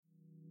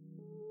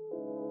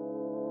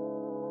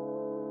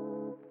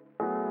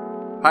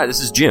Hi,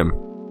 this is Jim.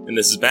 And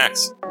this is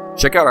Max.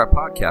 Check out our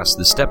podcast,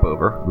 The Step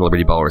Over, the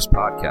Liberty Ballers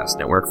Podcast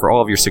Network, for all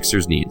of your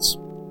Sixers needs.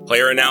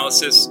 Player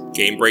analysis,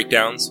 game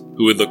breakdowns,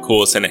 who would look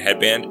coolest in a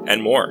headband,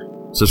 and more.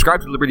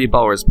 Subscribe to Liberty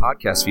Ballers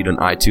podcast feed on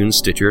iTunes,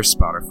 Stitcher,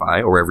 Spotify,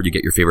 or wherever you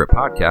get your favorite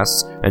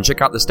podcasts, and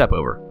check out The Step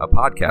Over, a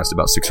podcast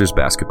about Sixers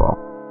basketball.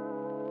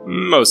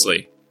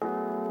 Mostly.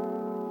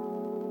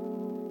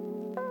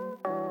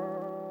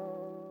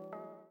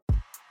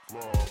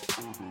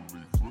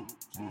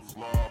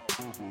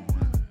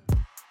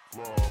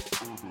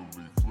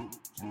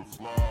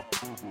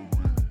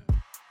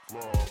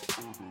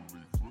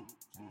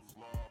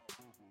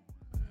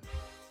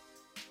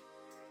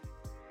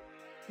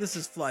 This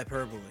is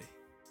Flyperbole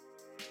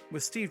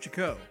with Steve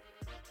Jaco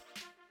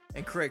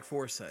and Craig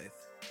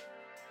Forsyth.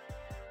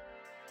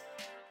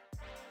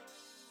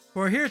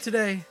 We're here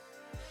today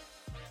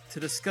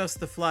to discuss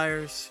the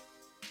Flyers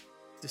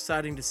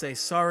deciding to say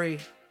sorry,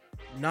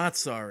 not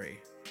sorry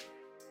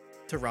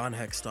to Ron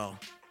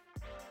Hextall.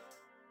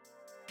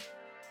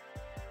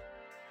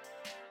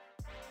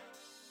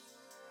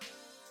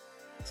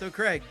 So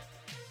Craig,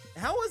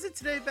 how was it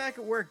today back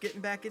at work,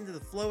 getting back into the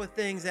flow of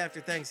things after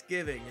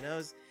Thanksgiving? You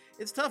know,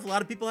 it's tough. A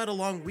lot of people had a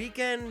long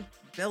weekend,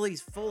 bellies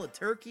full of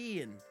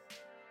turkey and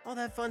all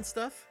that fun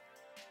stuff.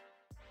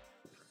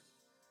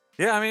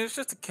 Yeah, I mean, it's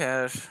just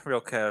a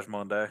real cash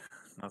Monday.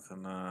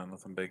 Nothing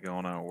big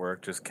going on at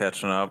work. Just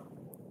catching up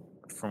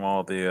from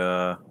all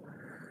the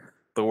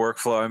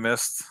workflow I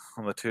missed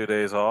on the 2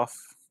 days off.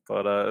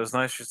 But it was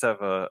nice just to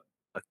have a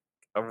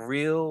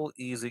real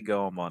easy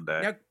going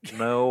Monday. Now,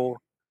 No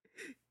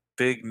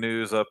big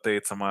news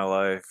updates in my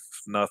life.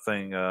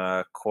 Nothing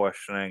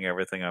questioning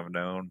everything I've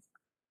known.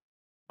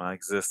 My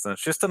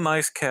existence, just a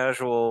nice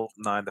casual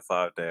 9 to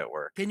 5 day at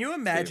work. Can you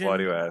imagine? Steve, why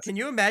do you ask? Can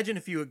you imagine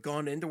if you had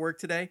gone into work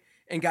today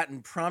and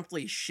gotten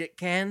promptly shit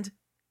canned?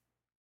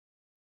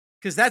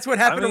 Because that's what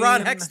happened to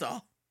Ron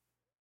Hextall.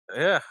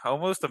 Yeah,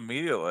 almost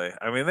immediately.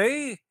 I mean,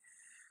 they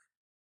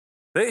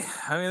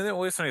didn't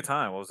waste any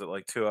time. What was it,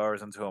 like 2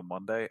 hours into a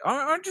Monday?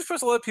 Aren't you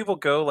supposed to let people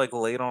go like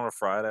late on a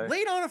Friday?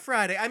 Late on a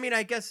Friday. I mean,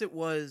 I guess it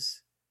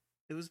was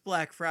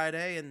Black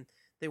Friday, and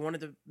they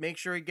wanted to make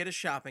sure he get his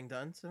shopping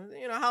done. So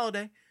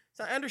holiday.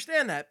 So I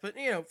understand that, but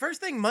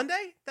first thing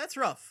Monday, that's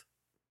rough.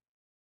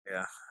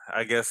 Yeah,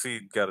 I guess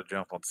he got to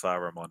jump on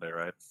Cyber Monday,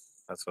 right?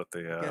 That's what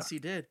the. Yes, he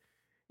did.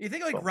 You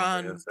think like what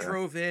Ron Monday is, yeah.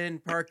 drove in,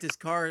 parked his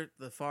car at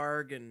the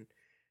Farg, and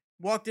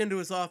walked into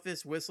his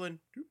office whistling,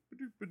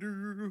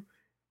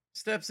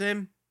 steps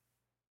in,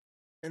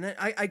 and then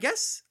I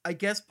guess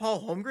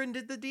Paul Holmgren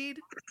did the deed.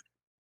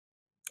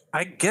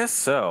 I guess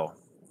so.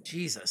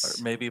 Jesus.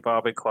 Or maybe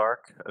Bobby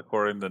Clark,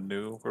 according to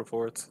new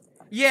reports.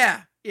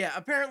 Yeah.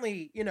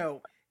 Apparently,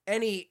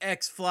 any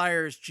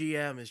ex-Flyers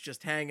GM is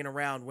just hanging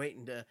around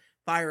waiting to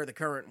fire the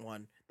current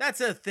one.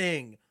 That's a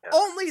thing. Yeah.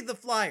 Only the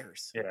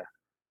Flyers. Yeah.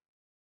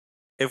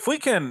 If we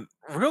can,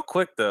 real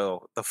quick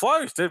though, the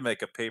Flyers did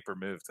make a paper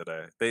move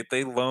today.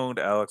 They loaned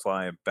Alex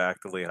Lyon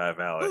back to Lehigh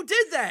Valley. Who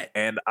did that?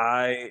 And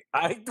I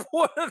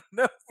want to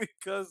know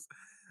because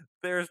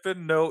there's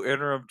been no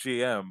interim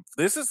GM.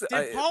 Did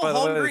Paul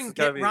Holmgren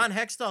get Ron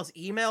Hextall's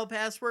email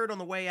password on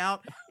the way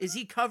out? Is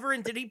he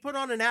covering? Did he put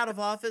on an out of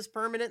office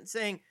permanent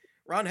saying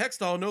Ron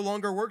Hextall no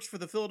longer works for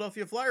the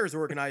Philadelphia Flyers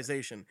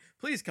organization?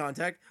 Please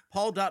contact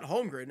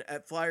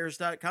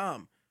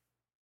paul.holmgren@flyers.com.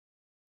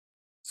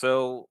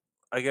 So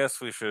I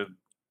guess we should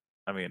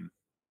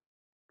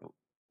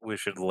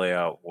lay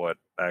out what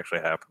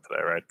actually happened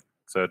today, right?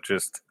 So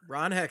just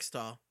Ron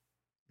Hextall,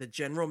 the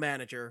general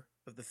manager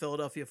of the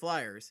Philadelphia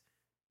Flyers,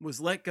 was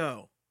let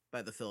go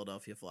by the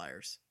Philadelphia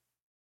Flyers.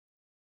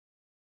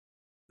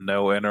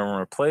 No interim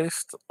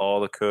replaced. All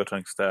the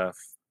coaching staff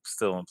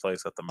still in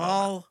place at the moment.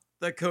 All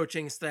the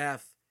coaching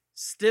staff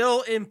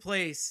still in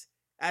place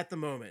at the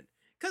moment.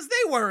 Because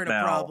they weren't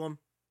a problem.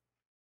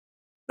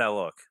 Now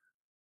look,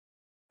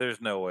 there's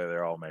no way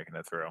they're all making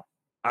it through.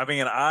 I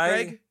mean,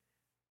 Greg,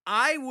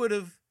 I would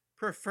have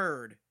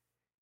preferred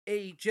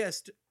a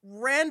just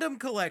random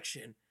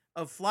collection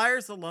of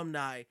Flyers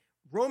alumni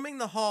roaming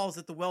the halls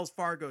at the Wells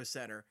Fargo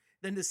Center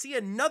than to see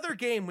another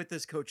game with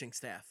this coaching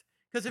staff.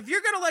 Because if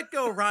you're going to let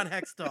go of Ron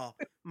Hextall,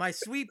 my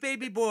sweet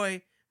baby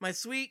boy, my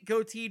sweet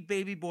goateed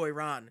baby boy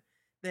Ron,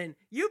 then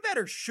you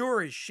better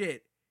sure as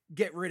shit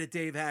get rid of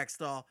Dave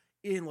Hextall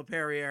in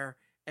LaPerriere.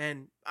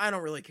 And I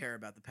don't really care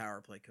about the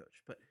power play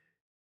coach, but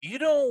you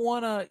don't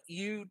want to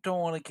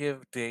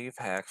give Dave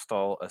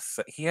Hextall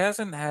he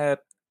hasn't had.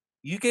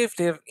 You give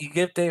Dave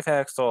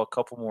Hextall a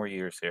couple more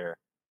years here.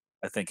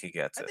 I think he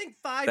gets it. I think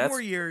five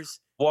more years.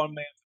 One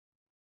man.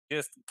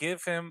 Just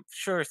give him.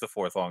 Sure, he's the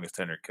fourth longest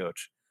tenured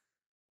coach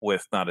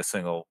with not a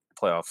single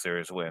playoff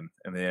series win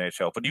in the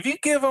NHL. But if you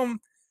give him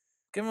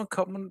a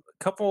couple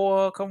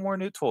more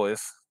new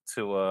toys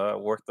to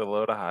work the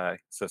low to high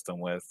system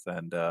with,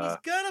 and he's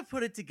gonna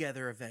put it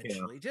together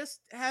eventually.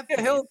 Just have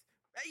faith.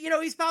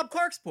 He's Bob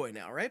Clark's boy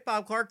now, right?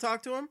 Bob Clark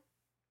talked to him.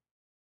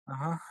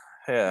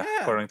 Yeah,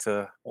 according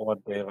to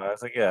what Dave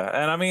Isaac. Yeah,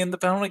 and I mean the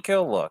penalty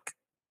kill. Look,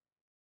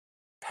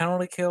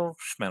 penalty kill,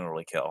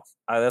 schmenalty kill.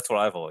 That's what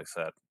I've always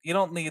said. You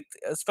don't need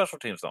special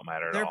teams. Don't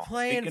matter at They're all. You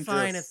playing can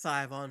fine at just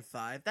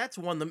 5-on-5. That's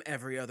won them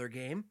every other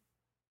game.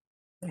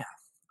 yeah.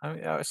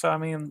 I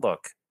mean,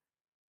 look,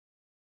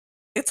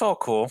 it's all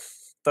cool.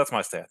 That's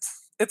my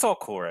stance. It's all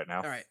cool right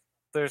now. All right,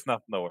 There's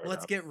nothing to worry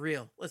let's about. get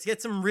real. Let's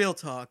get some real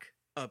talk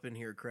up in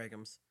here,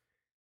 Craigums.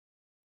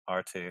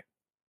 RT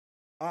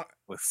Uh,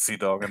 with Sea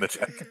Dog in the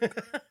check.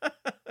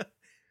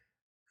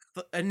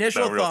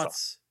 Initial No, real talk.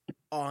 thoughts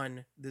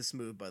on this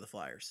move by the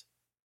Flyers.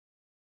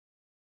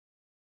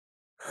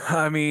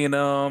 I mean,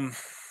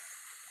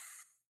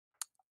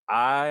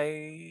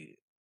 I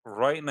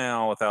right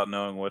now, without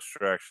knowing which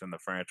direction the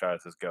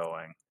franchise is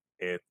going,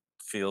 it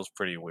feels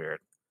pretty weird.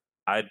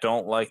 I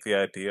don't like the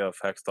idea of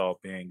Hextall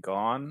being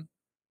gone.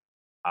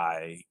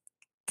 I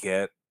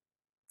get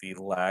the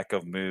lack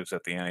of moves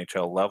at the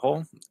NHL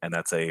level, and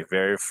that's a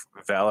very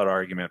valid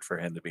argument for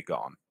him to be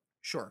gone.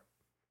 Sure.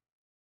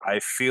 I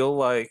feel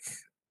like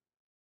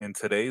in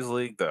today's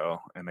league, though,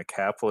 in the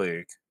cap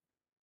league,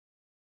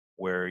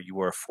 where you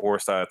are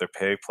forced to either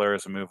pay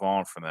players and move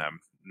on from them,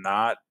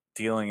 not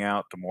dealing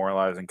out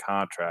demoralizing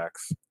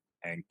contracts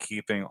and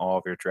keeping all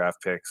of your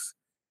draft picks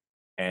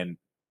and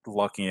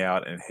lucking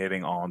out and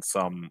hitting on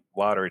some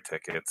lottery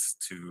tickets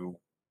to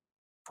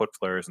put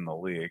players in the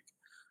league.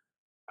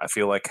 I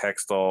feel like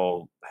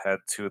Hextall had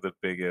two of the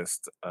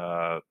biggest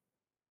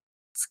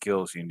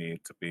skills you need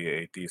to be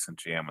a decent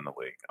GM in the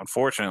league.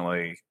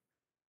 Unfortunately,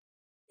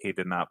 he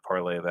did not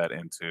parlay that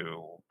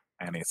into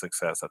any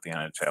success at the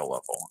NHL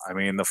level. I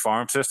mean, the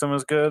farm system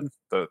is good.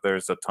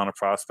 There's a ton of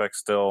prospects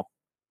still.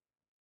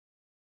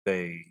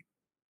 He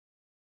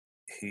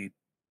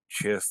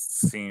just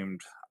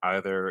seemed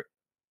either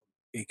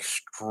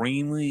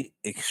extremely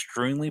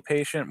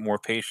patient, more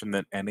patient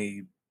than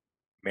any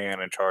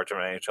man in charge of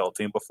an NHL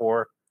team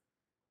before,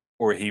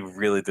 or he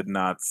really did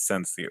not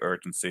sense the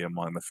urgency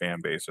among the fan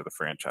base or the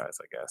franchise,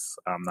 I guess.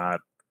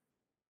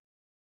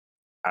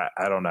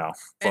 I don't know.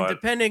 And But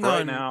depending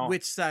right on now,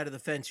 which side of the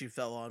fence you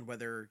fell on,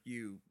 whether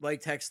you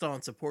liked Hextall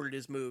and supported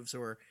his moves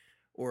or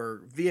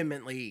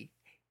vehemently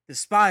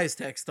despised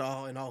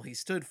Hextall and all he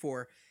stood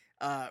for,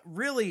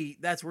 really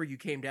that's where you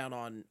came down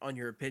on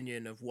your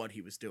opinion of what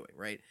he was doing,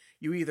 right?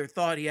 You either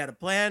thought he had a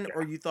plan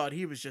or you thought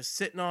he was just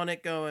sitting on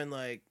it going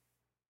like,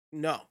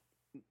 no,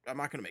 I'm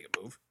not gonna make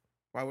a move.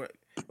 Why would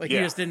he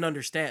yeah, just didn't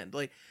understand.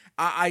 Like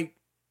I'm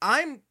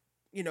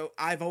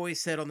I've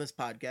always said on this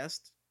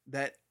podcast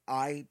that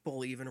I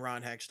believe in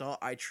Ron Hextall.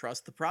 I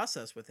trust the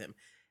process with him.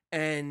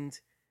 And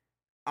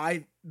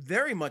I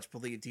very much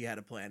believed he had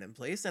a plan in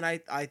place, and I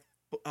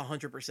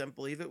 100%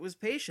 believe it was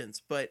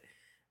patience. But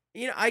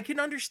I can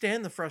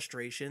understand the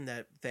frustration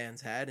that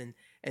fans had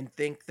and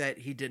think that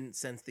he didn't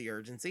sense the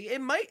urgency.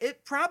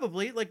 It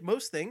probably, like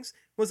most things,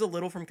 was a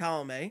little from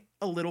column A,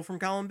 a little from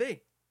column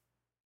B.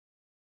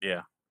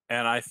 yeah.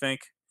 And I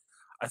think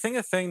a thing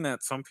that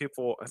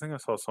I think I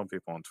saw some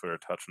people on Twitter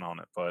touching on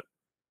it, but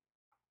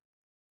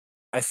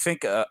I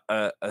think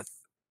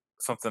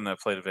something that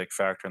played a big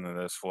factor into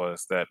this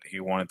was that he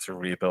wanted to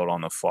rebuild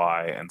on the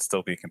fly and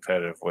still be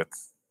competitive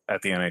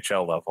at the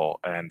NHL level.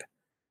 And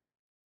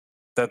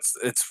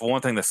it's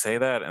one thing to say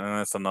that, and then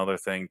it's another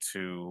thing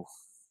to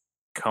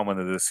come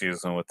into this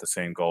season with the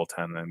same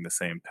goaltending, the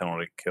same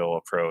penalty kill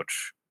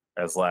approach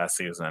as last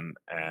season.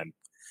 And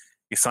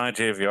he signed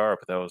JVR,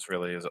 but that was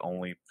really his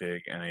only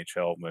big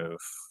NHL move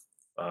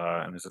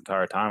in his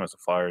entire time as a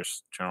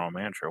Flyers general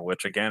manager.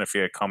 Which, again, if he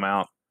had come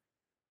out,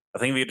 I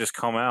think if he had just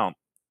come out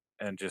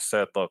and just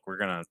said, "Look, we're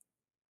gonna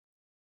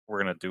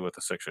do what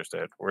the Sixers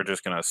did. We're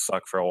just gonna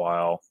suck for a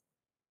while.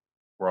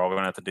 We're all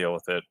gonna have to deal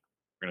with it.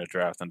 We're gonna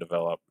draft and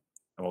develop,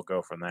 and we'll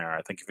go from there."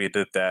 I think if he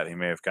did that, he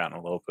may have gotten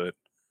a little bit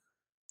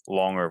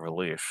longer of a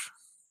leash.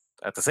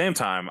 At the same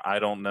time, I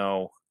don't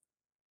know.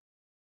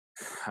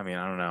 I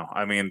don't know.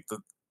 The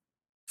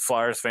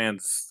Flyers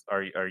fans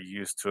are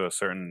used to a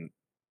certain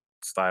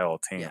style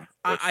of team, Yeah, which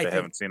I they think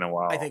haven't seen in a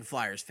while. I think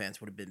Flyers fans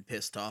would have been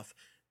pissed off,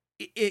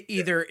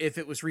 either if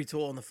it was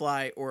retool on the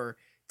fly or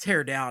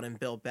tear down and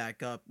build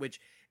back up. Which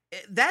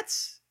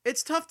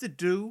it's tough to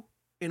do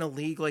in a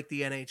league like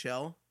the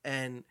NHL,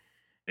 and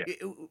Yeah.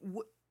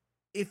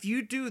 if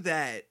you do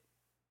that,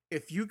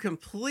 if you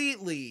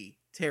completely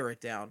tear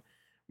it down,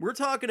 we're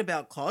talking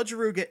about Claude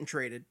Giroux getting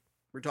traded.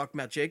 We're talking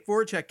about Jake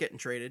Voracek getting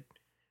traded.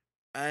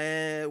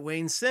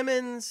 Wayne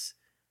Simmons.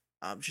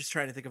 I'm just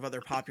trying to think of other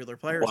popular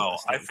players.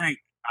 Well, on this team.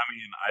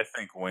 I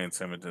think Wayne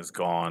Simmons is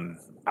gone.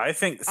 I'm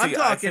talking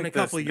I think a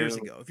couple this years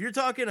new- ago. If you're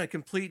talking a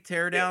complete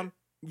teardown,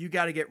 you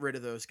got to get rid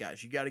of those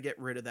guys. You got to get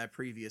rid of that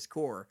previous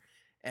core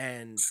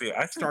and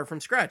start from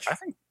scratch. I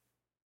think.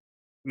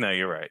 No,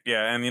 you're right.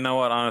 Yeah, and you know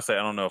what? Honestly, I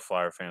don't know if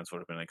Flyer fans would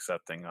have been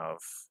accepting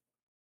of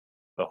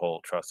the whole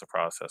trust the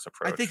process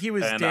approach. I think he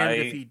was And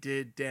damned if he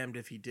did, damned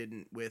if he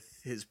didn't with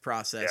his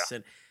process.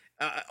 And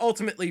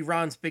ultimately,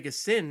 Ron's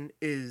biggest sin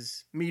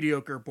is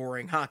mediocre,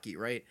 boring hockey,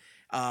 right?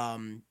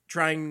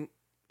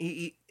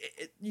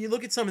 You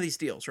look at some of these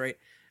deals, right?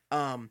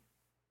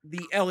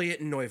 The Elliott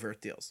and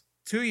Neuwirth deals,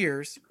 2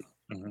 years.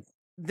 Mhm.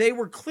 They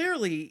were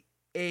clearly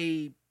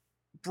a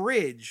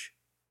bridge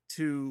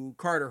to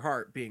Carter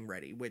Hart being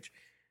ready, which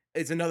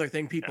is another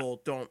thing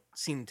people don't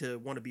seem to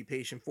want to be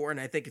patient for. And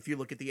I think if you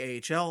look at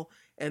the AHL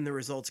and the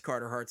results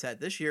Carter Hart's had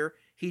this year,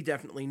 he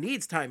definitely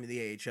needs time in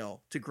the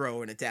AHL to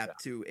grow and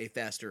adapt to a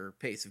faster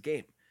pace of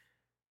game.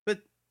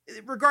 But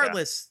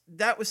regardless,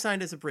 that was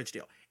signed as a bridge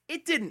deal.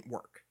 It didn't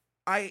work.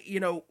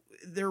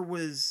 There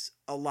was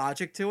a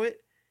logic to it,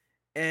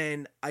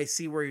 and I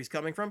see where he's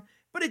coming from,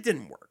 but it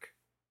didn't work.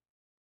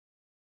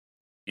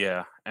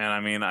 Yeah, and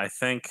I mean, I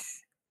think.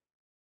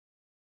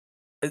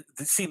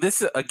 See,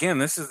 this is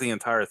the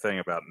entire thing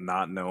about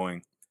not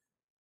knowing.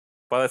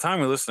 By the time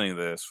we're listening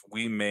to this,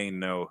 we may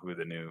know who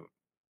the new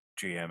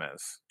GM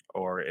is,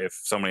 or if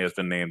somebody has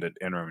been named an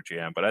interim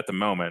GM. But at the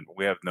moment,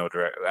 we have no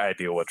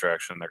idea what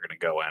direction they're going to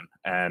go in.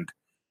 And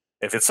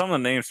if it's some of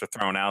the names are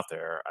thrown out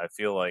there, I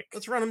feel like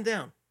let's run them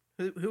down.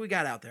 Who we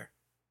got out there?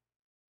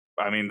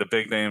 I mean, the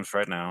big names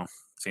right now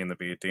seem to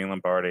be Dean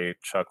Lombardi,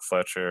 Chuck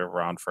Fletcher,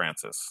 Ron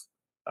Francis,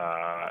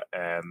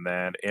 and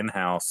then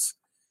in-house.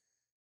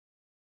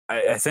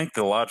 I think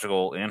the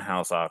logical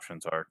in-house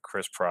options are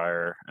Chris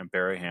Pryor and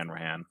Barry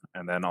Hanrahan,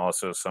 and then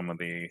also some of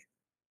the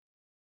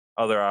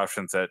other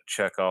options that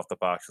check off the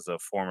boxes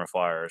of former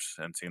Flyers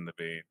and seem to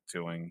be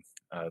doing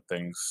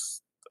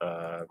things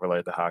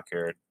related to hockey,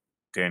 are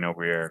Daniel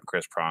Briere and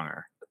Chris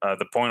Pronger.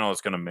 The point I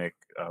was going to make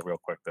real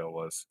quick, though,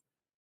 was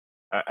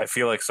I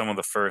feel like some of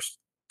the first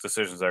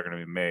decisions that are going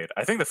to be made,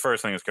 I think the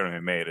first thing that's going to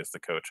be made is the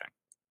coaching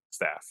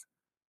staff,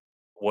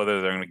 whether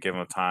they're going to give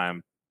them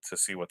time to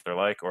see what they're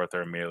like, or if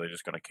they're immediately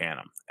just going to can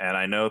them. And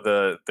I know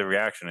the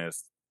reaction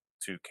is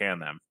to can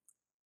them,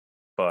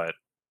 but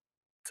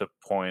to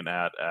point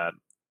out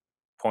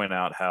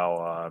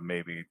how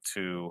maybe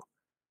too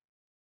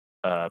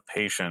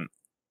patient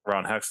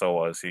Ron Hextall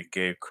was, he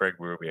gave Craig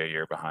Berube a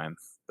year behind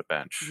the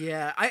bench.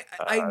 Yeah,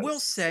 I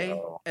will say,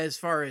 as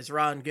far as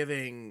Ron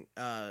giving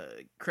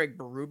Craig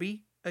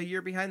Berube a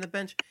year behind the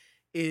bench,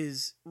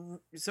 is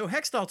so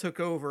Hextall took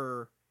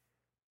over.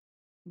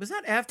 Was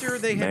that after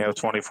they had May of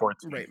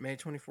 2014? Right, May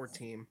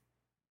 2014.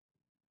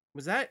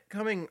 Was that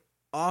coming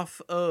off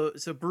of?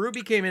 So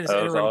Berube came in as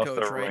interim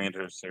coach, right?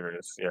 Rangers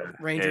series, yeah.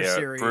 Rangers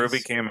series.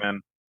 Berube came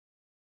in.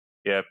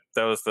 Yeah,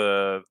 that was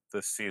the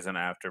season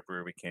after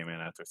Berube came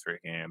in after 3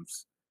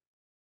 games.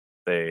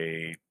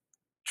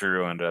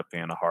 Drew ended up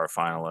being a Hart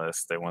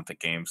finalist. They went to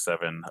Game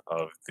 7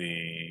 of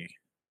the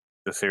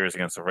series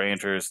against the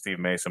Rangers. Steve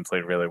Mason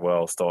played really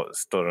well. Stood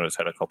on his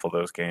head a couple of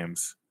those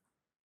games,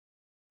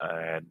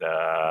 and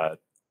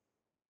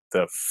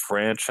the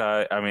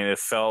franchise. I mean, it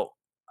felt.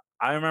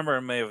 I remember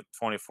in May of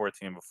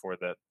 2014, before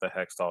the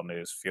Hextall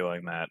news,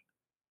 feeling that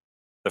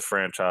the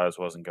franchise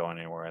wasn't going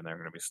anywhere and they're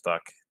going to be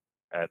stuck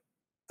at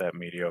that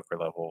mediocre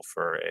level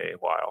for a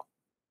while.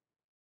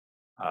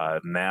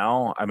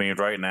 Now, I mean,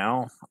 right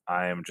now,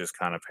 I am just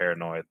kind of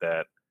paranoid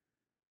that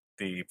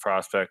the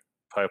prospect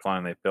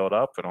pipeline they built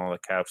up and all the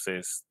cap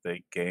space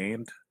they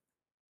gained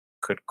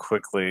could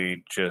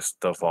quickly just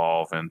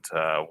devolve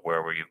into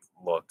where we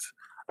looked.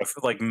 I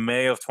feel like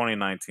May of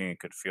 2019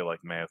 could feel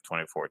like May of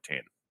 2014,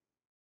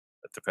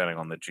 depending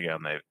on the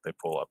GM they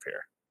pull up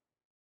here.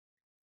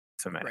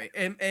 To me. Right,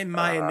 and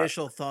my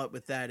initial thought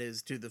with that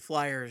is, do the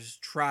Flyers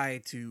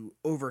try to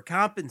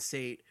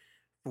overcompensate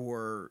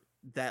for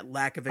that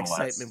lack of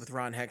excitement with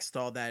Ron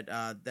Hextall,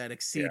 that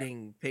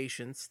exceeding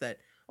patience, that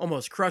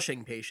almost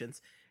crushing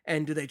patience,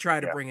 and do they try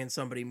to bring in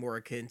somebody more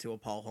akin to a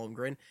Paul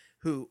Holmgren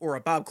or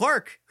a Bob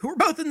Clark, who are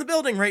both in the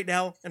building right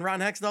now, and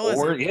Ron Hextall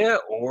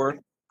isn't? Or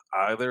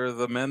either of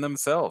the men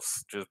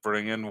themselves, just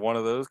bring in one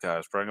of those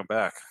guys, bring them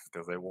back,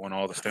 because they won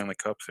all the Stanley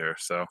Cups here.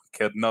 So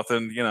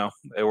nothing,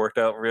 it worked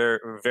out very,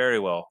 very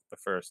well the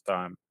first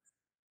time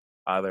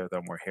either of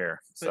them were here.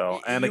 So,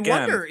 and you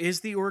again, wonder,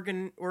 is the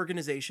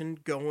organization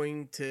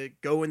going to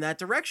go in that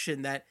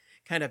direction, that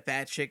kind of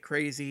batshit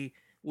crazy,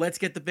 let's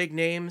get the big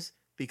names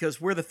because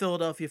we're the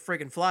Philadelphia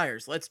friggin'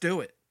 Flyers, let's do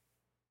it.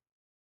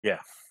 Yeah.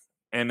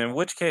 And in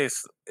which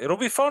case, it'll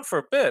be fun for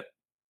a bit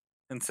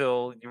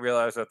until you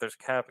realize that there's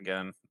a cap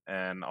again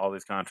and all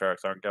these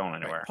contracts aren't going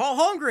anywhere. Right. Paul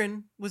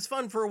Holmgren was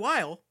fun for a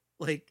while.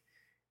 Like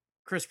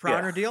Chris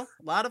Pronger deal,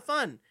 a lot of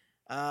fun.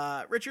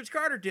 Richards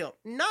Carter deal,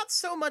 not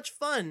so much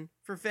fun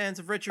for fans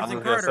of Richards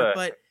and Carter,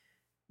 but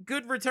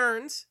good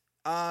returns.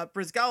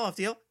 Brizgalov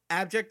deal,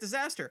 abject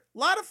disaster, a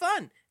lot of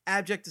fun.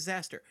 Abject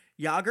disaster.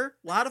 Yager,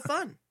 a lot of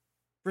fun.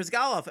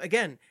 Brizgalov,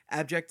 again,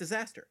 abject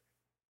disaster.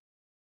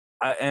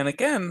 And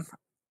again,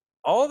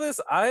 all this,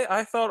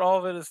 I thought all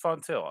of it is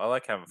fun too. I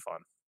like having fun.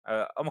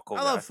 I'm a cool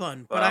guy. I love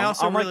fun, but I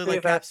also really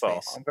like cap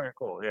space. I'm very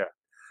cool, yeah.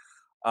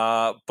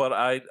 But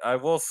I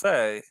will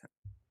say,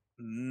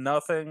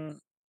 nothing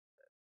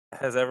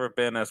has ever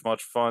been as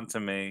much fun to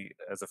me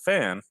as a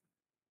fan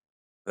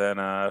than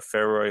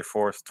February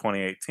 4th,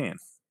 2018.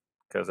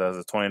 Because as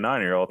a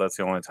 29-year-old, that's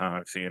the only time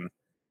I've seen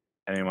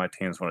any of my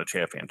teams win a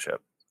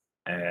championship.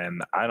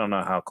 And I don't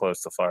know how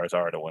close the Flyers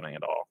are to winning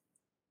it all.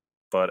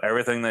 But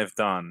everything they've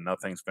done,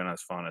 nothing's been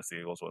as fun as the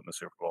Eagles win the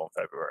Super Bowl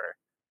in February.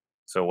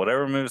 So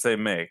whatever moves they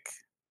make,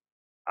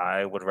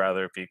 I would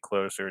rather be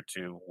closer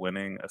to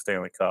winning a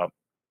Stanley Cup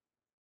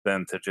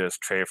than to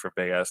just trade for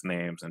big-ass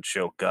names and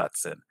show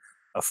guts and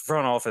a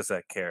front office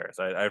that cares.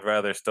 I'd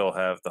rather still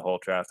have the whole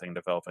drafting,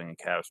 developing, and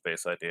cap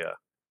space idea.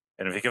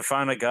 And if you can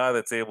find a guy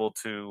that's able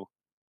to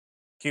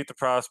keep the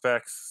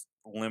prospects,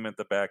 limit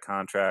the bad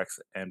contracts,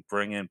 and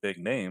bring in big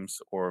names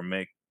or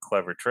make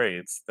clever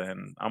trades,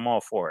 then I'm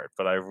all for it.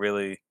 But I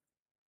don't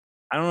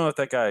know if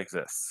that guy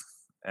exists.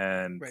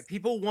 And Right.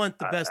 People want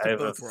the best I of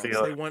have a both worlds. They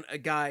feeling, want a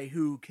guy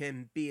who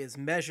can be as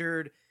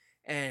measured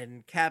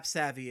and cap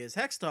savvy as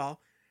Hextall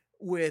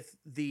with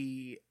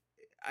the,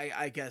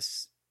 I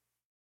guess,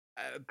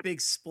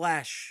 big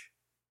splash.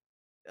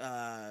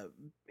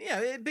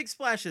 Big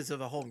splashes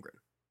of a Holmgren.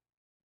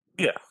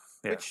 yeah,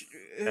 yeah. Which,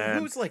 And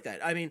who's like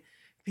that? I mean,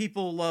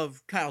 people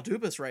love Kyle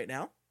Dubas right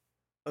now,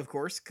 of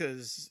course,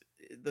 because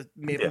the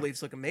Maple yeah,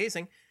 Leafs look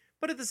amazing.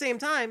 But at the same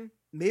time,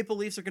 Maple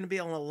Leafs are going to be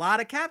in a lot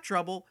of cap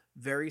trouble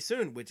very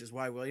soon, which is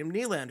why William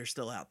Nylander's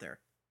still out there.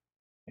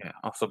 yeah.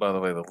 Also, by the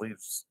way, the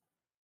Leafs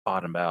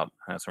bottomed out,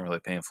 had some really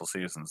painful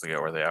seasons to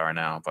get where they are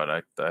now. But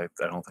I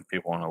don't think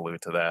people want to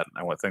allude to that.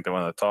 Think they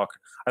want to talk.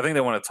 I think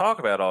they want to talk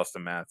about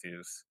Austin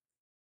Matthews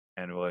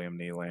and William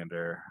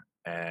Nylander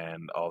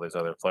and all these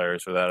other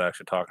players without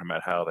actually talking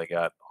about how they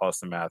got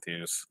Austin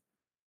Matthews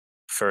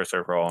first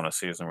overall in a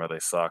season where they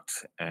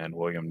sucked and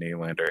William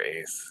Nylander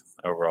eighth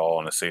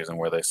overall in a season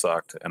where they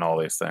sucked and all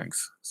these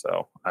things.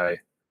 So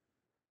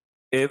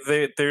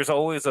there's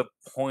always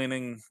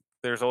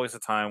there's always a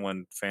time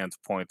when fans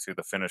point to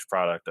the finished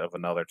product of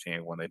another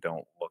team when they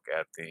don't look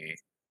at the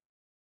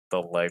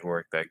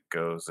legwork that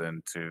goes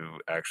into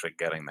actually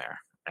getting there.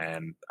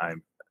 And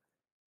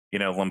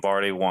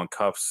Lombardi won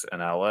cups in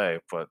LA,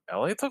 but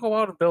LA took a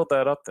while to build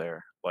that up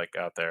there,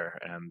 out there.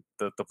 And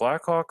the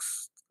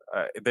Blackhawks,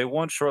 they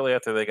won shortly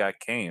after they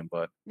got Kane,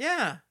 but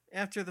yeah,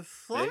 after the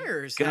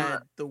Flyers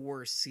had the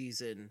worst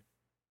season.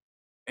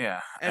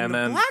 Yeah, and the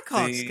then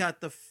Blackhawks got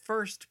the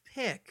first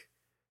pick.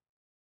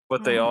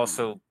 But they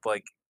also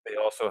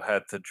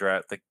had to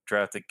draft. They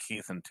drafted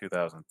Keith in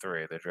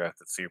 2003. They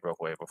drafted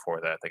Seabrook way before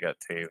that. They got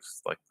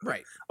Taves.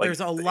 Right. There's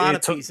a lot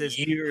of pieces.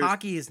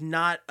 Hockey is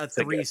not a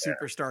 3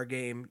 superstar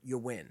game. You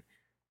win.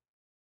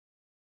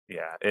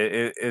 Yeah,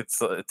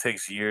 it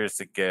takes years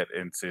to get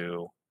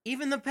into.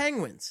 Even the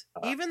Penguins.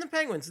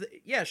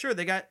 Yeah, sure,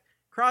 they got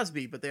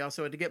Crosby, but they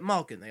also had to get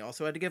Malkin. They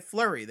also had to get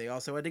Fleury. They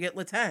also had to get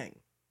Letang.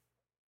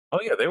 Oh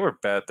yeah, they were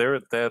bad. They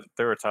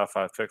were a top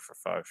 5 pick for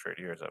 5 straight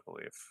years, I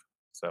believe.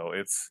 So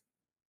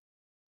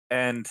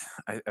and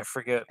I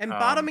forget. And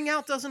bottoming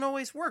out doesn't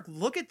always work.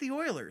 Look at the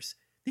Oilers.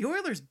 The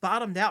Oilers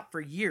bottomed out for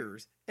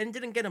years and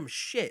didn't get them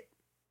shit.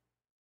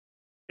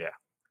 Yeah,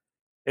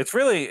 it's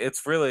really.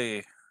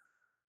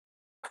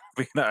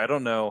 I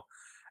don't know.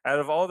 Out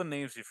of all the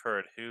names you've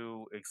heard,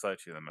 who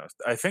excites you the most?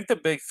 I think the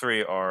big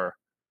 3 are.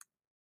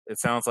 It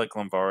sounds like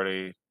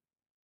Lombardi,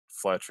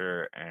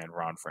 Fletcher, and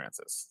Ron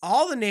Francis.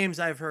 All the names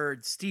I've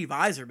heard, Steve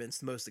Yzerman's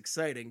the most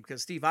exciting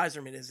because Steve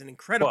Yzerman is an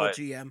incredible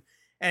GM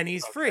and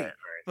he's free. Right.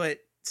 But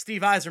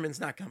Steve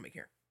Yzerman's not coming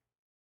here.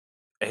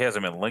 He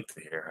hasn't been linked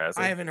to here, has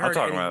he? I haven't heard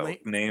any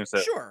about names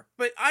that. Sure,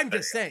 but I'm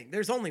just saying,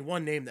 there's only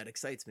one name that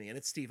excites me, and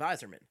it's Steve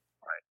Yzerman.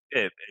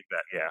 Right.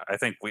 Yeah. I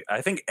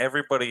think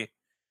everybody.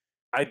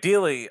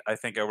 Ideally, I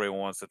think everybody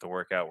wants it to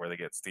work out where they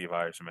get Steve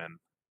Yzerman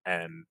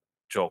and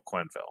Joel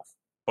Quenneville.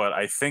 But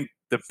I think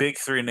the big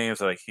 3 names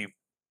that I keep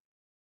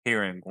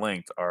hearing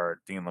linked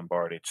are Dean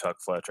Lombardi, Chuck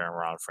Fletcher, and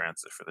Ron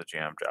Francis for the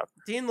GM job.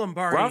 Dean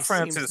Lombardi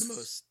seems the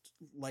most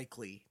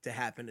likely to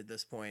happen at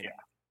this point. Yeah.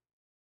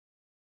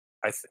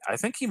 I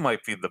think he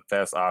might be the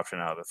best option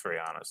out of the 3,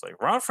 honestly.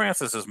 Ron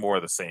Francis is more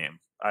of the same.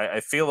 I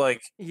feel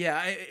like...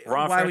 Yeah,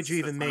 why would you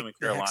even make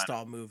the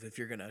Hextall move if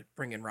you're going to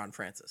bring in Ron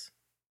Francis?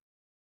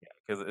 Yeah,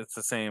 because it's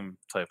the same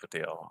type of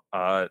deal.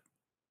 I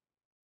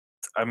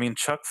mean,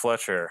 Chuck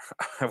Fletcher,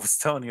 I was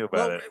telling you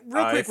about it.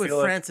 Real quick with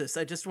Francis,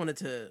 I just wanted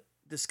to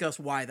discuss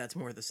why that's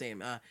more the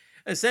same.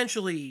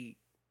 Essentially,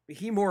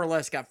 he more or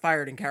less got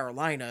fired in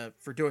Carolina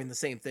for doing the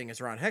same thing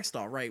as Ron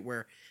Hextall, right?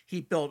 Where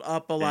he built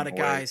up a lot of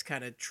guys,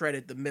 kind of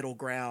treaded the middle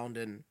ground,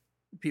 and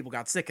people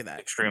got sick of that.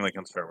 Extremely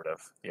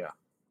conservative. Yeah.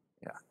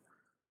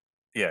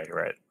 Yeah, you're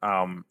right.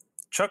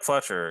 Chuck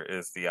Fletcher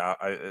is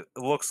it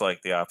looks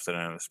like the opposite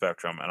end of the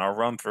spectrum, and I'll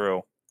run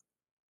through.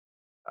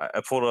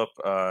 I pulled up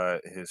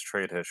his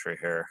trade history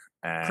here.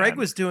 And Craig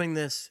was doing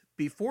this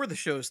before the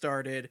show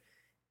started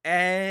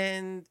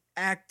and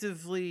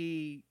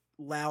actively,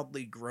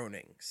 loudly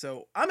groaning.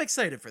 So I'm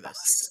excited for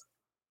this.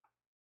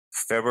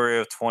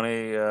 February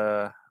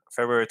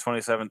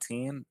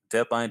 2017,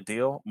 deadline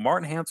deal.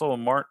 Martin Hansel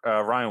and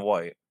Ryan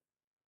White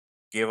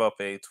gave up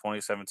a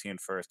 2017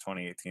 first,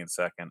 2018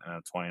 second, and a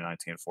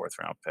 2019 fourth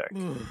round pick.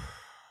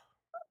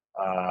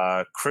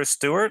 Chris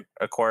Stewart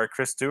acquired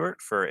Chris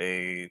Stewart for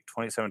a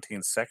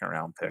 2017 second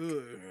round pick.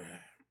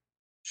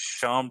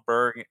 Sean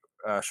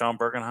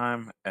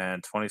Bergenheim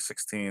and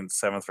 2016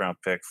 seventh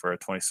round pick for a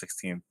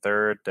 2016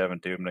 third. Devin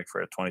Dubnyk for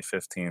a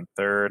 2015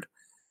 third.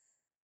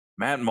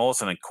 Matt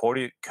Molson and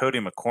Cody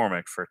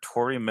McCormick for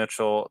Torrey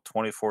Mitchell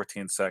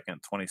 2014 second,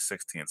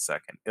 2016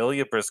 second.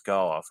 Ilya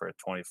Brizgalov for a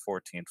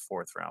 2014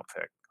 fourth round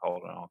pick.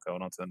 Hold on,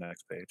 going on to the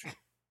next page.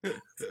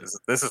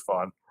 This is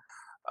fun.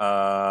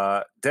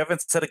 Devin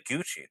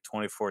Setaguchi,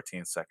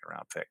 2014 second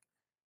round pick.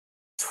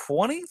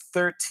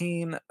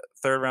 2013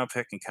 third round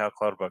pick in Cal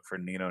Clutterbuck for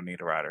Nino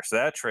Niederreiter. So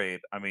that trade,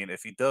 I mean,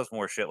 if he does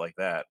more shit like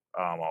that,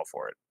 I'm all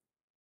for it.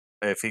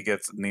 If he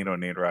gets Nino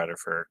Niederreiter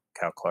for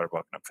Cal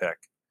Clutterbuck and a pick,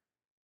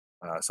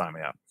 sign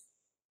me up.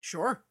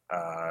 Sure.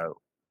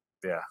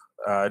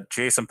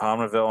 Jason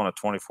Pominville on a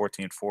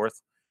 2014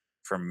 fourth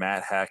for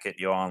Matt Hackett,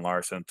 Johan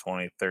Larson,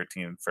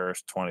 2013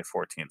 first,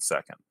 2014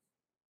 second.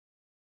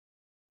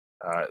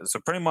 So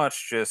pretty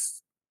much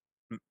just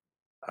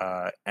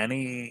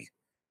any.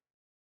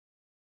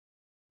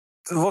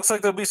 It looks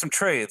like there'll be some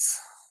trades.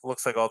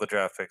 Looks like all the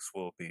draft picks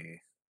will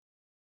be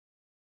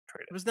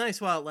traded. It was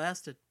nice while it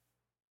lasted.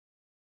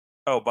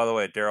 Oh, by the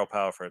way, Daryl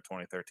Powell for a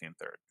 2013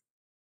 third.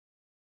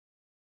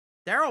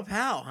 Daryl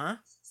Powell, huh?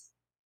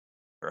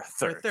 For a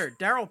For a third. third.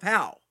 Daryl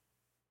Powell.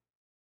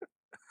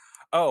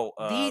 Oh,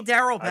 The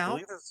Daryl Powell?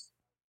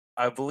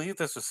 I believe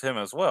this was him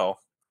as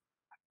well.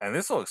 And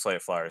this will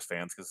excite Flyers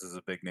fans because this is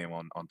a big name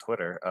on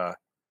Twitter.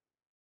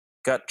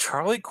 Got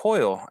Charlie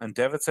Coyle and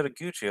Devin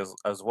Setaguchi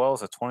as well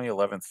as a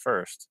 2011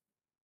 first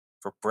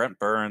for Brent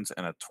Burns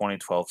and a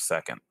 2012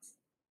 second.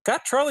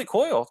 Got Charlie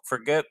Coyle.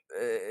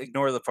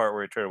 Ignore the part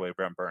where he traded away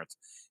Brent Burns.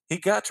 He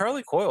got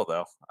Charlie Coyle,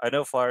 though. I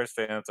know Flyers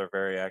fans are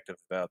very active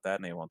about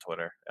that name on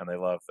Twitter, and they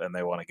want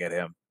to get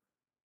him.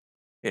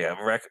 Yeah,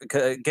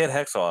 get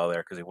Hextall out of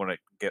there because he want to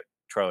get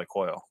Charlie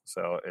Coyle.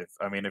 So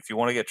if you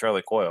want to get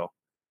Charlie Coyle,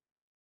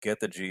 get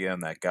the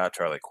GM that got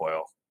Charlie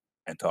Coyle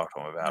and talk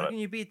to him about How it. can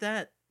you beat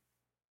that?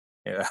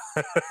 Yeah.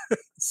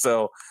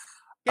 So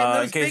getting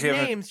those big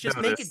names, just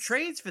making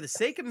trades for the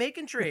sake of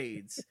making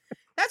trades.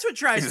 That's what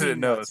drives me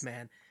nuts,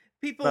 man.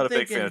 People not a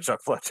big fan of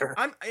Chuck Fletcher.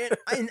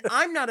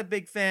 I'm not a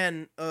big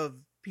fan of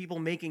people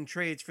making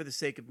trades for the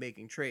sake of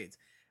making trades.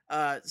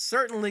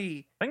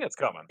 Certainly, I think it's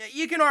coming.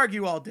 You can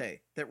argue all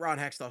day that Ron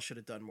Hextall should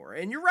have done more,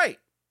 and you're right.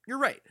 You're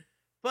right.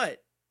 But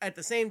at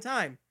the same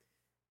time,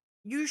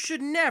 you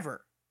should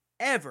never,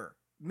 ever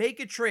make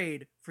a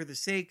trade for the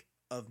sake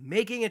of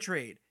making a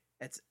trade.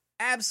 That's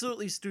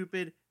absolutely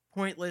stupid,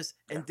 pointless,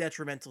 and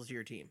detrimental to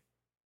your team.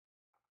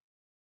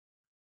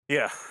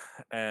 Yeah,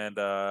 and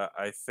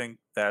I think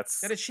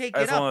that's gotta shake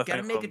it up.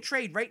 Gotta make a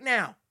trade right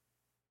now.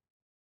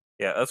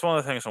 Yeah, that's one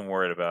of the things I'm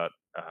worried about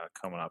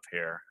coming up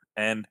here.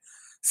 And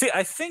see,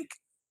 I think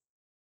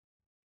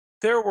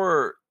there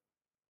were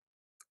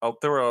a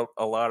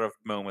lot of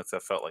moments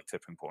that felt like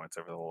tipping points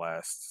over the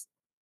last.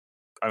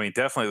 I mean,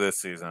 definitely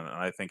this season, and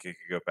I think you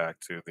could go back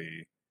to I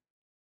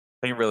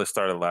think it really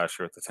started last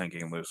year with the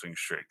 10-game losing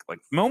streak. Like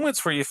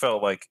moments where you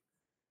felt like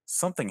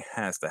something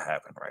has to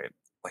happen, right?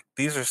 Like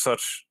these are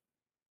such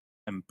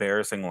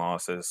embarrassing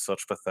losses,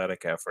 such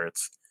pathetic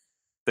efforts.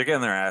 They're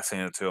getting their ass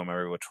handed to them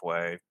every which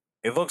way.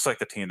 It looks like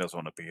the team doesn't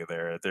want to be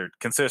there. They're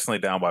consistently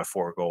down by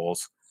 4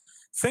 goals.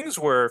 Things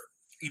where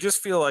you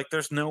just feel like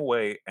there's no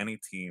way any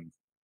team,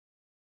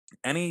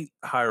 any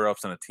higher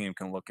ups in a team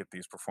can look at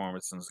these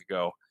performances and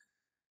go,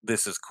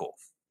 this is cool.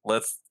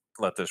 Let's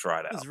let this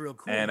ride out. This is real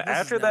cool. And this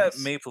after that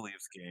Maple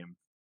Leafs game,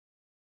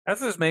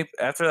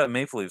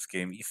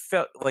 you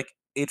felt like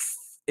it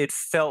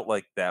felt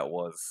like that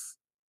was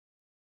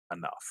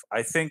enough.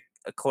 I think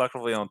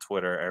collectively on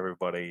Twitter,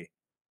 everybody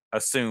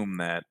assumed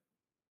that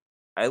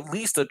at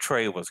least a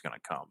trade was going to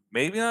come.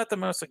 Maybe not the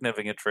most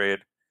significant trade.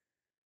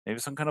 Maybe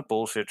some kind of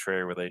bullshit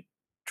trade where they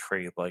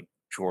trade like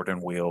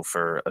Jordan Wheel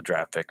for a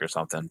draft pick or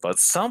something. But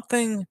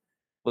something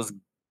was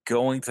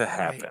going to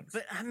happen.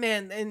 Right. But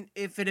man, and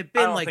if it had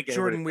been like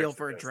Jordan Wheel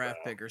for a draft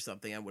pick or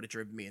something, I would have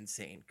driven me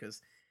insane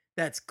because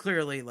that's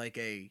clearly like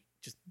a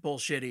just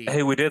bullshitty.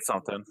 Hey, we did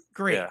something.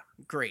 Great, yeah.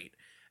 Great.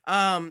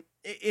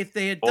 If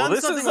they had done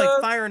something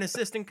like fire an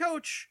assistant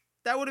coach,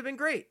 that would have been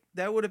great.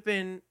 That would have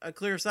been a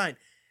clear sign.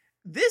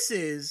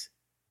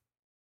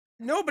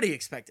 Nobody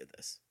expected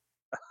this.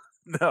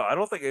 No, I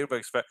don't think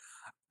anybody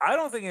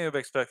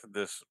expected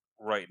this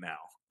right now.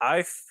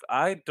 I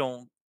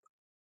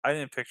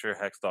didn't picture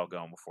Hextall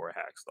going before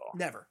Hextall.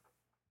 Never.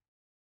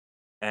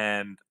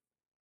 And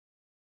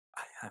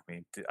I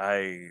mean,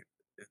 I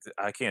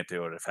can't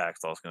do it if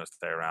Hextall's going to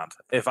stay around.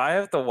 If I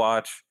have to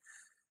watch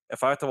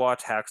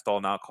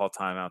Hextall not call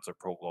timeouts or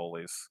pro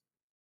goalies,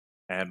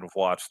 and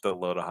watch the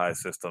low to high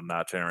system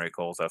not generate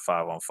goals at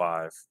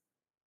 5-on-5,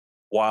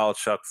 while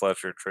Chuck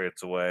Fletcher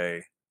trades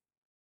away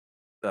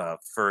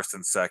first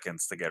and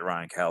seconds to get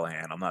Ryan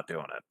Callahan, I'm not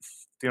doing it.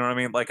 Do you know what I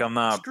mean? Like I'm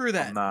not. Screw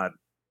that. I'm not.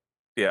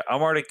 Yeah,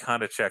 I'm already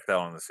kind of checked out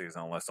on the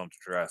season unless something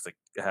drastic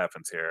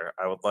happens here.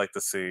 I would like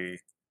to see.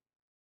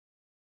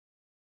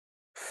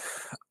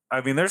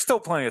 I mean, there's still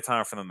plenty of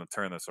time for them to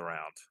turn this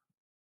around,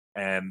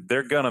 and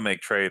they're gonna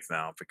make trades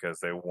now because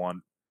they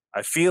want.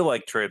 I feel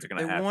like trades are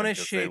going to happen. They want to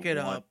shake it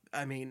up.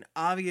 I mean,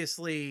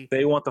 obviously,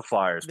 they want the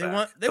Flyers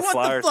back. They want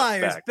the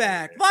Flyers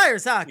back.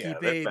 Flyers hockey,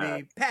 baby.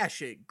 Back.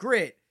 Passion,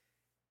 grit.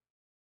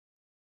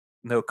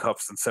 No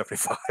cups in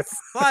 75.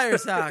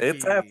 Flyers hockey.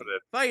 It's happening.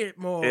 Fight it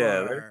more.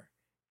 Yeah,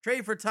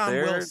 trade for Tom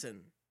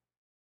Wilson.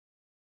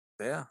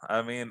 Yeah,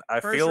 I mean, I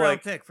First feel round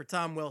like pick for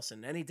Tom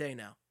Wilson any day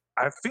now.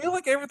 I feel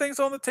like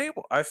everything's on the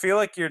table. I feel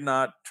like you're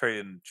not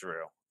trading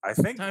Drew. I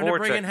think Time to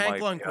bring in Voracek Hank might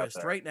be out Lundqvist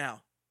there. right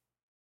now.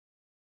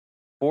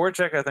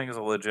 Voracek, I think, is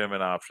a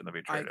legitimate option to be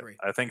I traded. agree.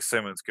 I think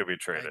Simmons could be I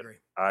traded. agree.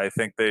 I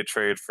think they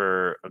trade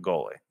for a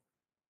goalie.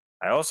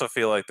 I also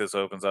feel like this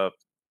opens up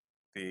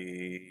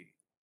the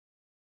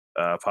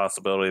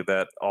possibility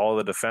that all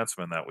the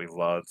defensemen that we've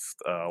loved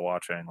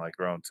watching, like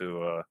grown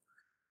to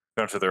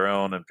their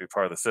own and be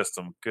part of the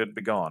system, could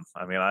be gone.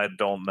 I mean, I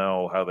don't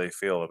know how they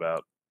feel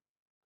about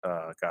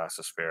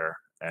Gostisbehere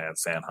and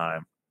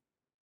Sanheim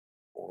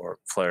or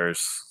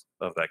players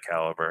of that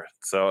caliber.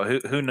 So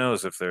who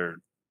knows if they're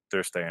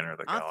staying or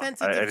they're going.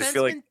 Offensive I just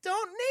feel like, defensemen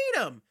don't need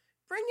them.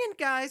 Bring in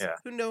guys yeah.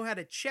 who know how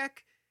to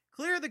check,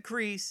 clear the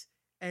crease,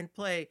 and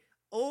play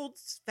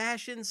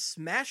old-fashioned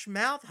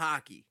smash-mouth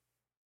hockey.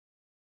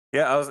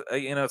 Yeah, I was.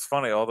 It's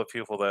funny. All the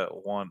people that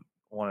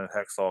wanted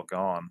Hextall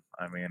gone.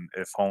 I mean,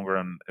 if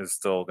Holmgren is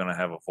still going to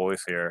have a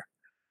voice here,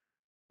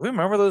 do we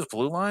remember those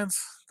blue lines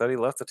that he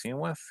left the team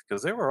with?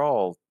 Because they were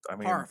all. I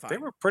mean, Horrifying. they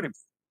were pretty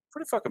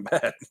fucking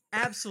bad.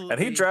 Absolutely.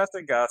 And he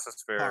drafted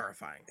Gostisbehere.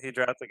 Horrifying.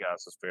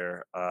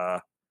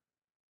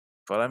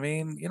 But I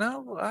mean, I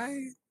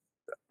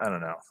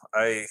don't know.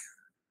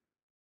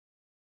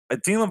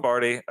 Dean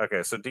Lombardi.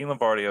 Okay, so Dean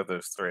Lombardi of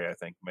those three, I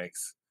think,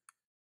 makes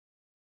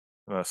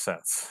the most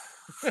sense.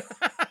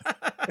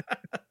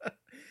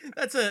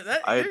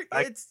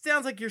 It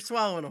sounds like you're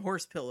swallowing a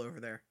horse pill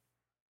over there.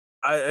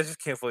 I just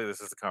can't believe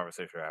this is the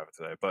conversation we're having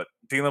today. But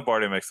Dean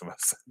Lombardi makes the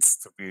most sense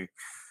to be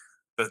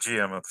the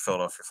GM of the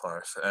Philadelphia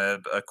Flyers.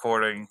 And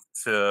according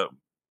to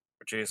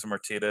Jason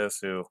Martinez,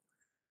 who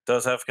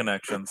does have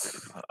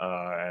connections,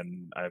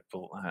 and I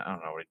don't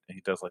know,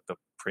 he does like the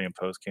pre and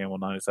post game on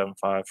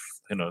 97.5.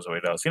 Who knows what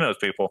he does? He knows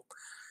people.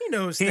 He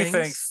knows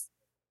things.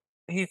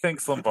 He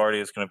thinks Lombardi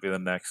is going to be the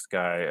next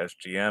guy as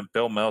GM.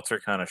 Bill Meltzer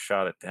kind of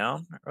shot it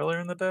down earlier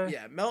in the day.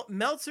 Yeah,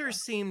 Meltzer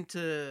seemed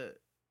to,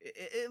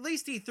 at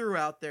least he threw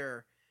out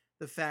there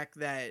the fact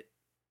that,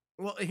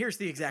 well, here's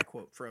the exact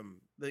tweet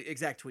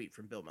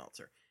from Bill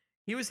Meltzer.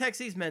 He was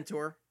Hexy's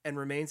mentor and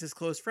remains his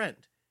close friend.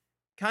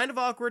 Kind of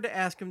awkward to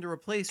ask him to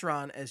replace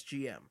Ron as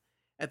GM.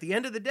 At the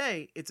end of the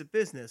day, it's a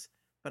business,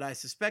 but I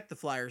suspect the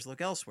Flyers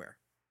look elsewhere.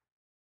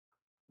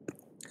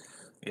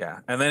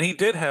 Yeah, and then he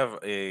did have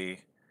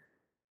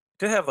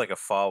like a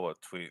follow-up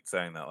tweet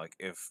saying that like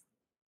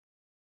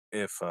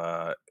if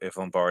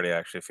Lombardi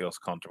actually feels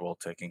comfortable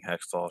taking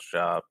Hextall's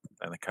job,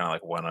 and it kind of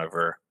like went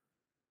over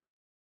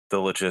the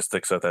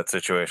logistics of that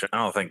situation. I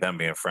don't think them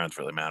being friends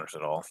really matters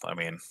at all. I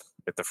mean,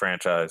 if the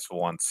franchise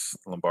wants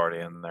Lombardi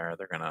in there,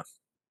 they're gonna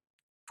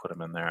put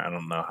him in there. I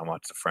don't know how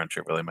much the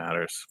friendship really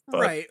matters.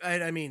 But right.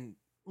 I mean,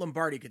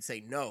 Lombardi could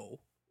say no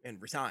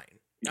and resign.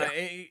 Yeah.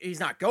 He's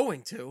not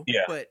going to.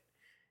 Yeah. But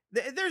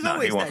there's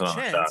always that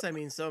chance. Shot. I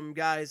mean, some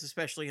guys,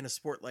 especially in a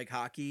sport like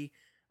hockey,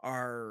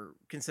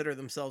 consider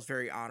themselves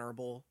very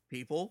honorable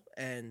people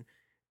and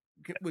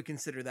would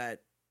consider that,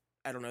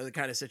 I don't know, the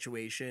kind of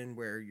situation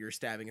where you're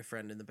stabbing a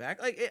friend in the back.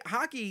 Like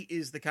hockey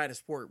is the kind of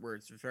sport where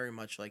it's very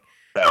much like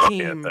that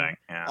team, thing.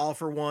 Yeah. all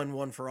for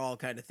one for all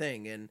kind of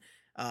thing. And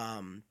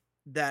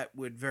that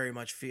would very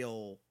much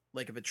feel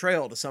like a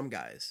betrayal to some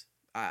guys.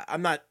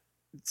 I'm not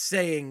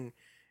saying,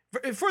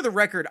 for the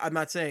record, I'm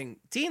not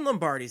saying Dean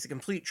Lombardi's a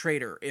complete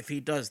traitor if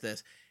he does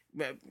this.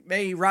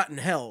 May he rot in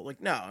hell.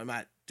 Like, no, I'm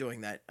not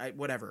doing that.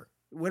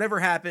 Whatever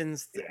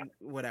happens, Yeah.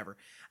 whatever.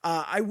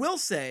 I will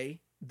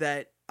say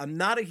that I'm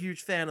not a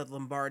huge fan of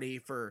Lombardi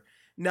for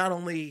not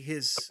only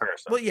his,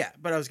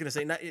 but I was going to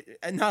say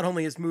not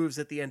only his moves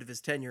at the end of his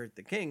tenure at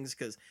the Kings,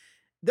 because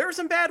there are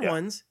some bad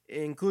ones,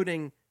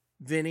 including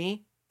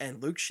Vinny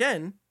and Luke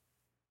Shen.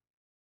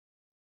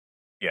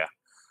 Yeah.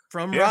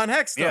 From Ron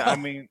Hextall. Yeah, I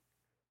mean,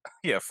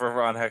 for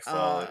Ron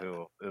Hextall,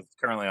 who is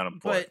currently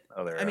unemployed.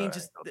 But, I mean,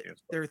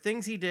 there are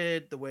things he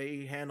did, the way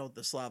he handled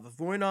the Slava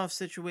Voinov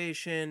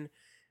situation,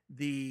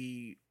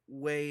 the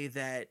way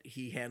that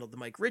he handled the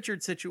Mike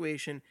Richards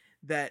situation,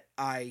 that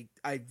I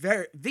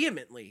very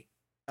vehemently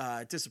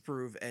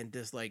disapprove and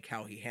dislike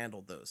how he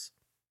handled those.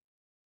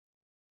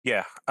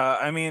 Yeah,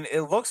 I mean,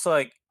 it looks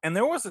like, and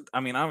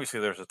obviously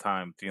there's a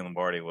time Dean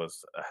Lombardi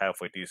was a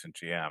halfway decent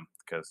GM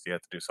because you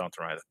had to do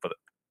something right. But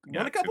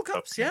won a couple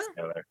cups, yeah.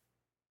 Together.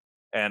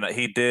 And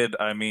he did.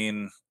 I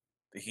mean,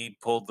 he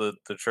pulled the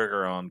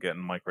trigger on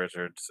getting Mike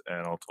Richards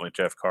and ultimately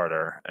Jeff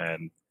Carter,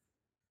 and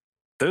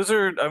those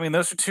are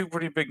two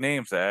pretty big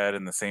names to add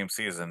in the same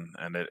season,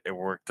 and it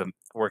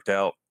worked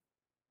out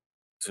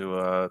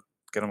to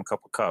get him a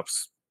couple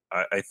cups.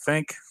 I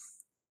think.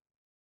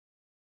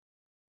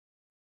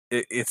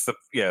 It's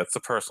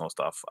the personal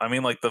stuff. I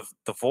mean, like the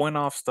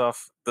Voinov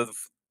stuff.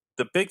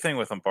 The big thing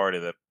with Lombardi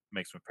that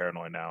makes me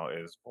paranoid now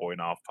is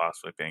Voinov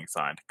possibly being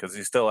signed because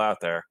he's still out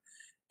there,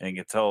 and you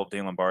can tell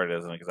Dean Lombardi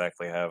doesn't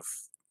exactly have,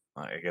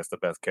 I guess, the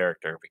best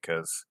character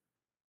because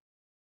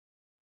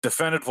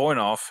defended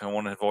Voinov and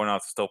wanted Voinov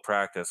to still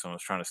practice and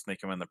was trying to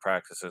sneak him in the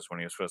practices when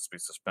he was supposed to be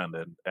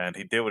suspended, and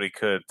he did what he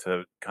could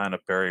to kind of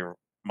bury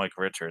Mike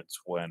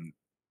Richards when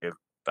it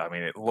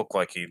looked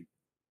like he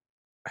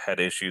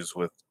had issues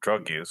with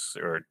drug use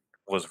or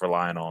was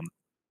relying on,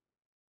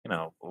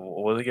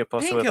 what did he get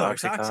busted with?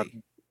 Oxy.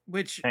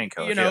 Which,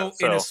 Painkillers,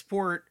 yeah. in a So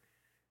sport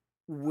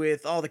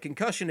with all the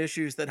concussion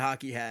issues that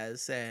hockey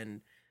has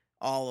and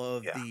all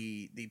of yeah,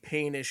 the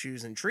pain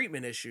issues and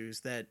treatment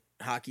issues that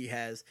hockey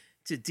has,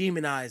 to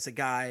demonize a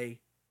guy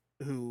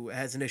who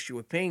has an issue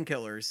with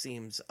painkillers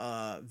seems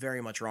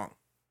very much wrong.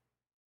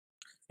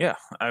 yeah.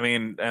 I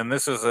mean, and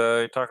this is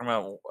talking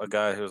about a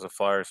guy who's a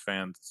Flyers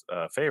fan's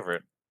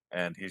favorite,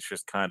 and he's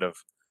just kind of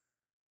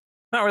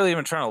not really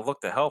even trying to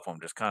look to help him,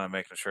 just kind of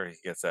making sure he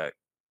gets that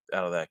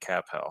out of that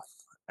cap hell.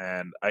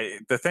 And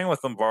the thing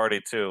with Lombardi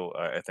too,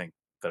 I think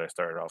that I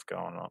started off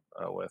going on,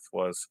 with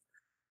was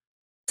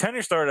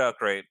tenure started out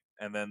great,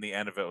 and then the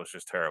end of it was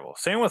just terrible.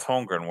 Same with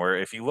Holmgren, where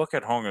if you look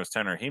at Holmgren's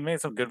tenure, he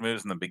made some good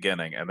moves in the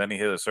beginning, and then he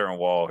hit a certain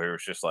wall. He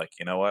was just like,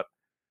 you know what,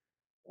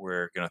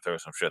 we're gonna throw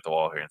some shit at the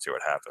wall here and see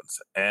what happens.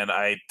 And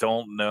I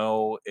don't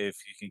know if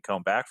you can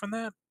come back from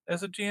that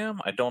as a GM.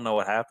 I don't know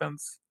what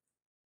happens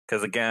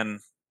because again,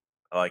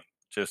 like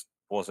just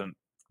wasn't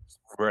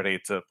ready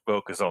to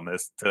focus on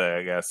this today,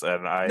 I guess.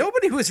 And I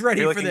Nobody was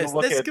ready feel like for you can this.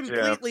 look This at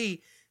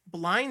completely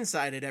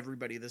blindsided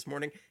everybody this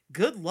morning.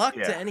 Good luck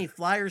to yeah, any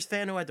Flyers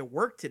fan who had to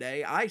work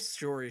today. I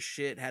sure as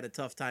shit had a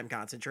tough time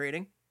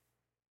concentrating.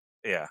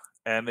 yeah,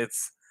 and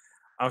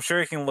I'm sure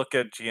you can look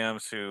at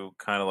GMs who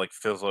kind of like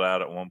fizzled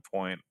out at one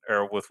point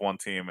or with one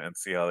team and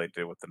see how they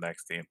did with the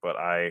next team. But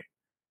I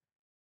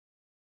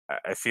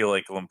feel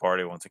like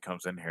Lombardi, once he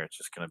comes in here, it's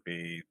just going to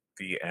be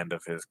the end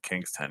of his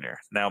Kings tenure.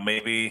 Now,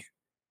 maybe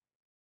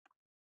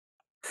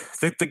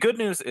the good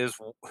news is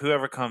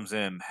whoever comes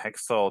in,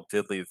 Hextall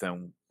did leave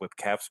them with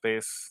cap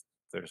space.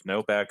 There's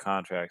no bad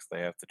contracts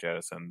they have to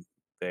jettison.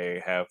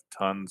 They have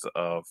tons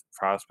of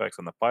prospects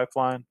in the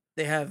pipeline.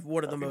 They have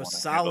one of the If you most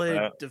want to handle solid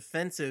that,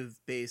 defensive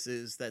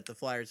bases that the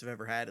Flyers have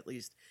ever had, at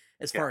least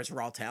as yeah, far as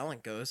raw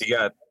talent goes. you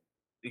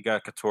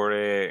got Couture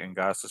and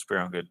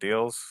Gostisbehere on good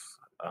deals.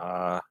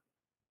 Uh,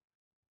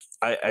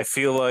 I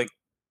feel like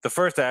the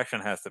first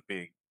action has to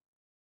be,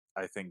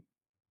 I think,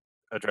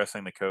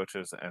 addressing the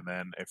coaches, and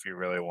then if you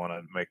really want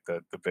to make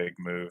the big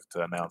move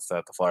to announce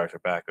that the Flyers are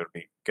back, it would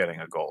be getting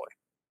a goalie.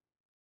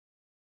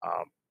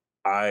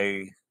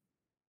 I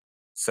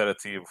said it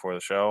to you before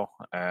the show,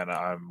 and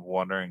I'm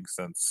wondering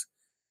since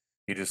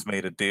he just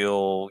made a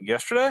deal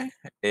yesterday,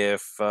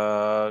 if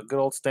good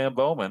old Stan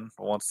Bowman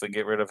wants to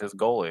get rid of his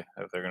goalie,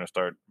 if they're going to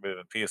start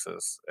moving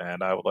pieces.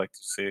 And I would like to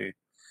see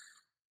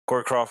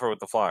Corey Crawford with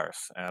the Flyers.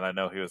 And I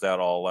know he was out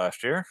all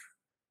last year,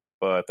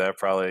 but that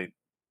probably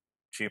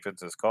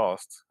cheapens his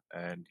cost.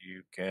 And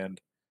you can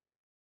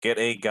get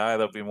a guy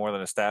that'll be more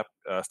than a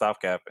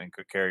stopgap and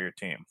could carry your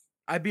team.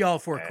 I'd be all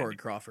for And Corey you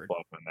Crawford.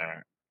 plug him in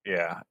there.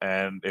 Yeah.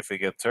 And if he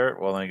gets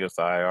hurt, well, then he goes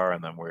to IR,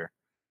 and then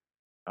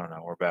I don't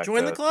know, we're back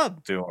Join to the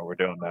club. doing what we're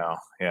doing now.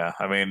 Yeah.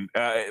 I mean,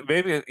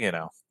 maybe,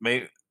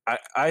 maybe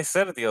I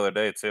said it the other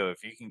day too.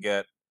 If you can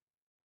get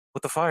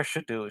what the Flyers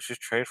should do is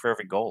just trade for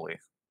every goalie,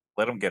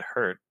 let them get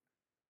hurt,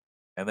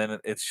 and then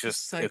Just it's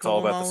cycle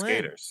all them about the all in.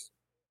 skaters.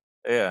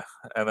 Yeah,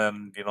 and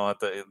then you don't have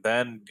to.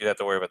 Then you have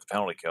to worry about the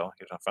penalty kill.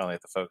 You don't finally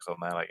have to focus on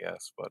that, I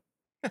guess. But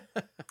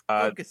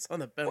Focus on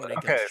the penalty kill,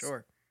 okay,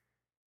 sure.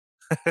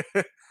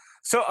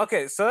 so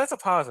that's a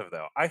positive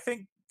though. I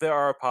think there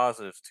are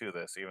positives to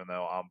this, even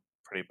though I'm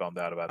pretty bummed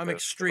out about I'm this.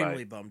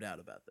 extremely bummed out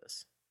about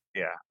this.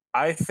 Yeah,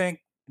 I think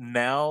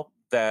now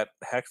that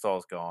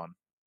Hextall's gone,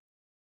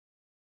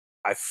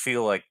 I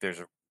feel like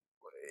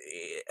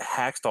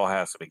Hackstall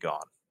has to be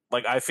gone.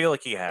 Like I feel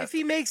like he has. If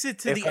he makes it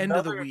to If the end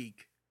of the another-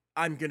 week,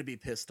 I'm gonna be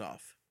pissed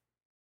off.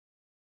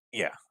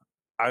 Yeah,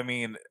 I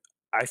mean,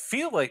 I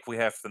feel like we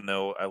have to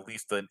know at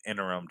least an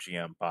interim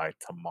GM by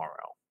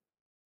tomorrow.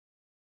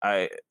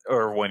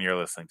 Or when you're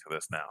listening to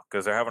this now,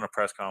 because they're having a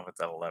press conference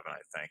at 11. I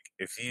think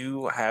if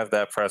you have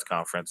that press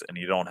conference and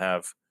you don't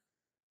have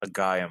a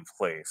guy in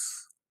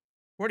place,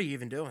 What are you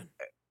even doing?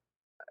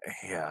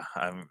 yeah,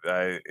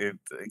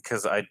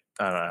 because I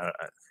don't know,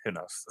 who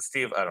knows,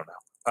 Steve, I don't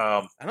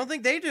know. I don't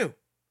think they do.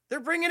 They're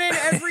bringing in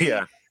every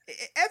Yeah.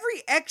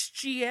 every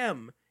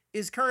ex-GM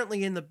is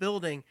currently in the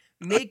building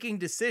making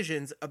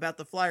decisions about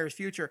the Flyers'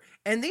 future,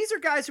 and these are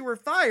guys who were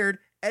fired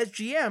as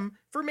GM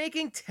for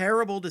making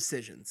terrible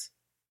decisions.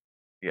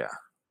 Yeah,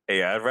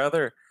 I'd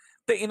rather,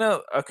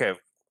 okay.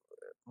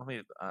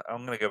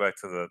 I'm gonna go back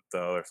to the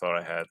other thought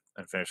I had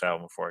and finish that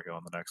one before I go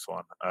on the next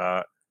one.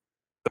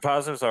 The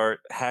positives are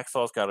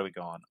Hackstall's got to be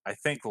gone. I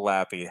think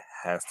Lappy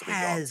has to be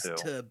Has gone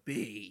too. to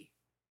be.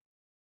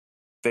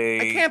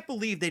 They I can't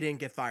believe they didn't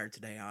get fired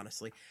today,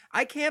 honestly.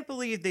 I can't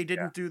believe they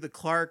didn't do the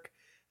Clark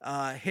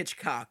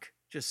Hitchcock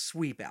just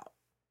sweep out.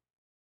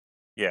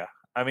 Yeah,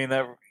 I mean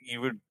that you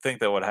would think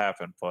that would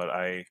happen, but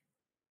I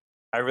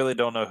really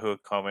don't know who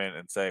would come in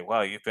and say,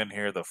 "Wow, you've been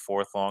here the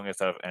fourth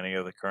longest out of any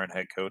of the current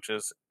head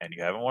coaches, and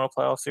you haven't won a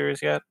playoff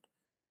series yet.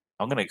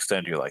 I'm going to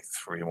extend you like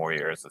 3 more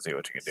years to see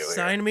what you can do here."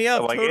 Sign me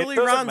up. Like, it Totally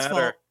doesn't Ron's matter.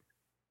 fault.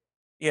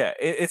 Yeah,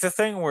 it's a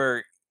thing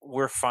where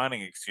we're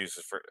finding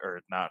excuses for,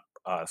 or not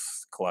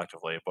us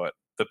collectively, but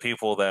the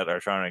people that are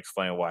trying to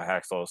explain why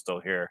Hackstall is still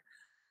here.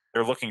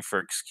 They're looking for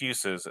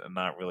excuses and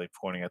not really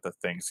pointing at the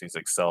things he's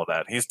excelled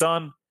at. He's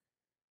done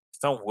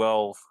done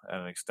well at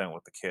an extent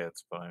with the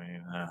kids, but I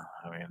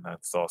mean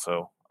that's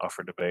also up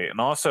for debate. And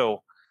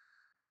also,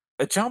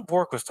 John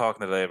Bork was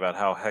talking today about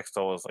how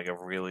Hextall is like a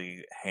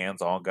really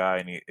hands-on guy,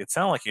 and it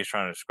sounded like he was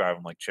trying to describe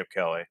him like Chip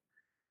Kelly,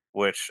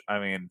 which I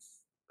mean,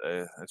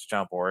 it's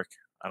John Bork.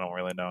 I don't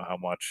really know how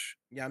much.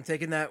 Yeah, I'm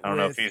taking that I don't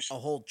know if with he's. a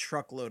whole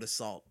truckload of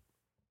salt.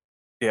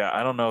 Yeah,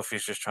 I don't know if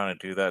he's just trying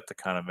to do that to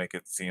kind of make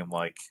it seem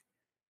like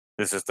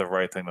this is the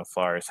right thing the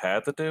Flyers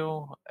had to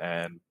do,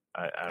 and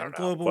I don't And know,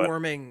 global but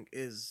warming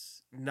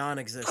is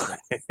non-existent.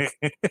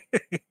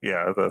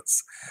 yeah,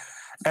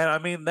 and I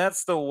mean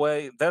that's the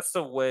way. That's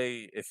the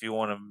way if you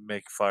want to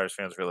make Flyers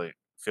fans really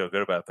feel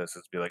good about this,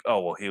 is be like, oh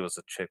well, he was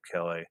a Chip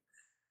Kelly.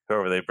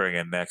 Whoever they bring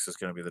in next is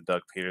going to be the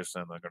Doug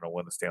Peterson. They're going to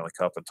win the Stanley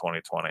Cup in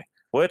 2020.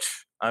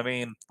 Which I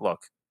mean, look,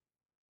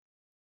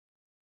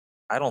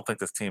 I don't think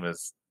this team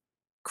is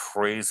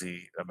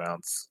crazy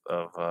amounts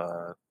of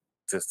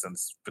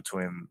distance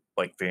between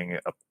like being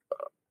a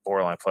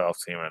borderline playoff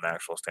team and an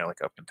actual Stanley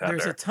Cup contender.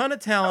 There's a ton of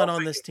talent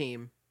on this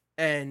team,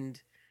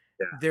 and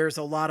Yeah. there's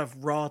a lot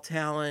of raw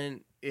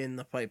talent in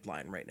the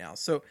pipeline right now.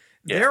 So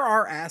Yeah. there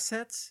are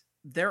assets.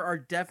 There are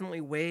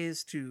definitely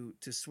ways to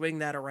swing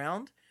that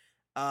around.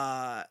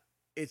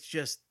 It's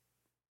just,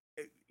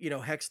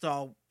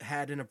 Hextall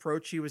had an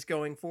approach he was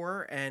going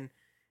for, and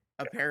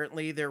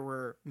apparently there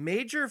were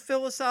major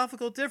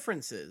philosophical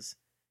differences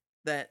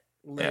that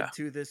led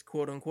to this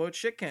quote unquote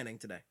shit canning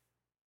today.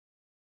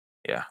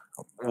 Yeah,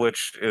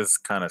 which is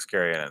kind of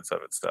scary in and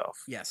of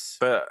itself. Yes.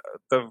 But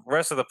the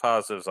rest of the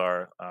positives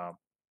are,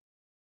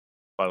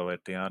 by the way,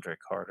 DeAndre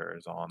Carter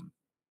is on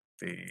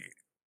the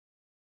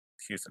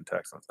Houston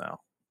Texans now.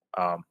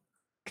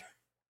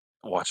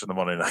 Watching the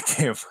Monday night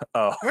game.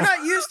 We're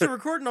not used to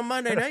recording on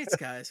Monday nights,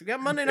 guys. We got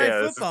Monday Night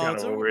Football.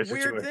 It's a weird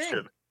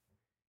thing.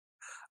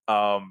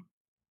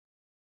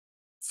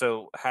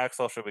 So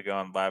Hacksaw should be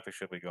gone. Lappy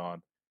should be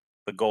gone.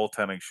 The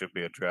goaltending should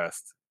be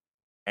addressed.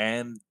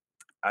 And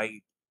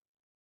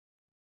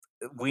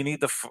we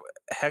need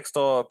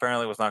Hextall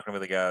apparently was not going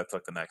to be the guy that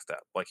took the next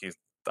step. Like he's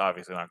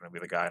obviously not going to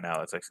be the guy now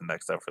that takes the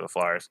next step for the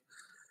Flyers.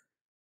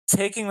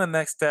 Taking the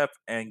next step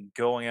and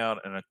going out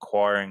and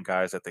acquiring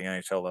guys at the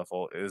NHL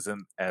level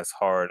isn't as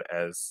hard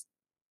as,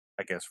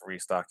 I guess,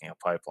 restocking a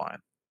pipeline,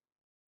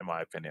 in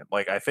my opinion.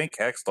 Like, I think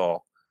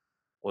Hextall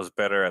was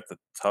better at the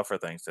tougher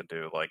things to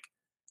do, like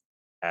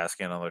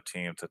asking another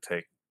team to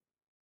take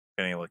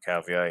Vinny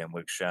Lecavalier and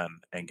Luke Shen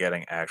and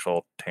getting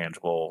actual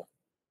tangible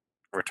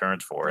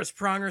returns for Chris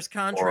Pronger's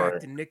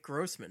contract and Nick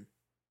Grossman.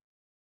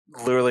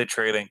 Literally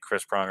trading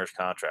Chris Pronger's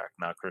contract,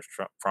 not Chris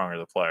Pronger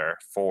the player,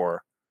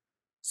 for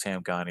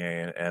Sam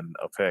Gagner and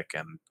a pick.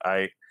 And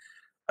I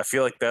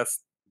feel like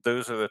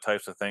those are the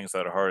types of things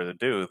that are harder to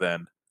do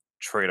than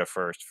trade a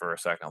first for a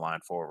second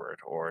line forward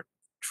or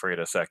trade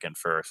a second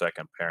for a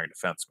second pairing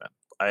defenseman.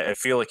 I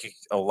feel like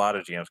a lot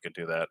of GMs could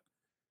do that.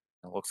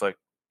 It looks like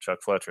Chuck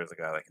Fletcher is the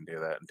guy that can do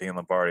that, and Dean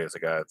Lombardi is the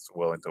guy that's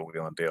willing to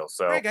wheel and deal.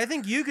 So, Greg, I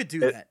think you could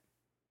do that.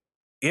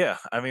 Yeah,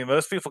 I mean,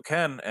 most people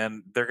can,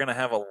 and they're going to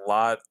have a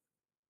lot.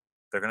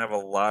 They're going to have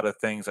a lot of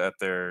things at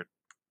their.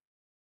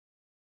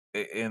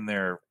 They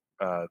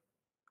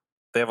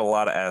have a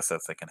lot of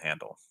assets they can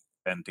handle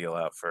and deal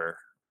out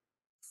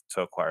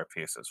to acquire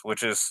pieces,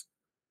 which is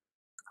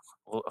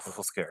a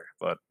little scary.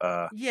 But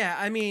yeah,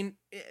 I mean,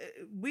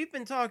 we've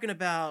been talking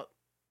about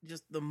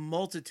just the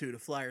multitude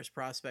of Flyers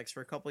prospects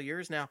for a couple of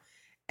years now,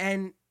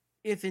 and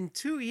if in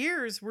 2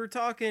 years we're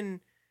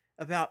talking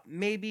about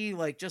maybe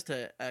like just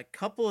a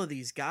couple of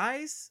these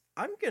guys,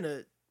 I'm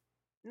gonna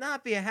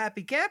not be a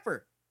happy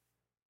camper.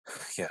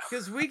 Yeah,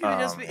 because we could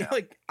just be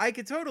like, I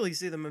could totally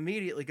see them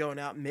immediately going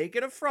out and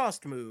making a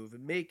Frost move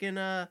and making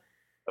a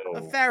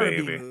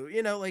Farabee move,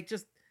 like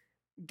just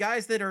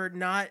guys that are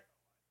not.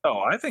 Oh,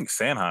 I think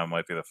Sanheim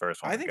might be the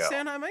first one. I think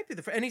Sanheim might be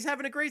the first, and he's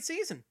having a great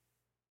season.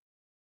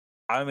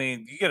 I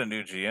mean, you get a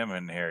new GM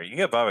in here, you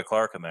get Bobby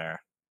Clark in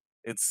there.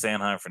 It's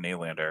Sanheim for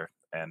Nylander,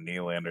 and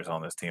Nylander's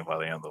on this team by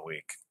the end of the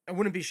week. I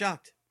wouldn't be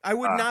shocked. I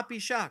would not be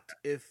shocked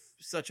if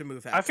such a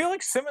move happened. I feel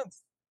like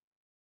Simmons.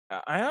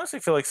 I honestly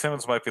feel like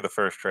Simmons might be the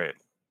first trade.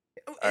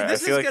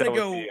 This is going to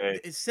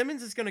go.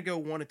 Simmons is going to go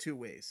one of two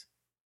ways.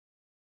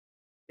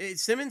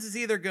 Simmons is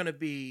either going to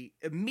be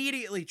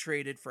immediately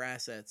traded for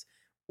assets,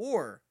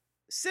 or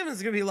Simmons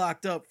is going to be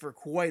locked up for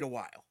quite a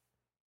while.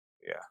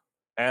 Yeah,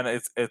 and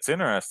it's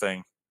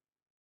interesting,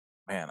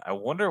 man. I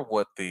wonder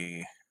what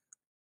I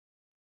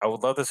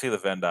would love to see the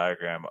Venn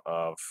diagram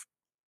of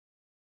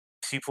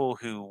people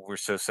who were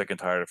so sick and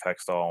tired of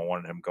Hextall and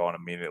wanted him gone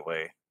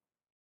immediately,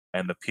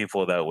 and the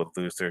people that would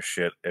lose their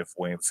shit if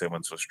Wayne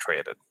Simmons was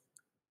traded.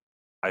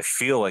 I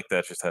feel like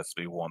that just has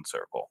to be one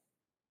circle.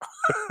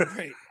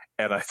 Right.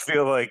 And I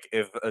feel like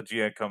if a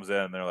GM comes in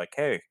and they're like,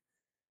 hey,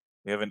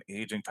 we have an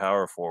aging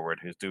power forward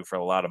who's due for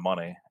a lot of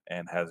money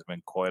and has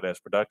been quite as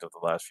productive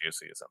the last few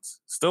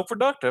seasons. Still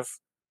productive,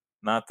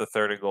 not the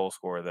 30-goal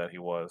scorer that he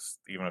was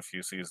even a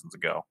few seasons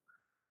ago.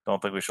 Don't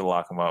think we should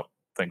lock him up.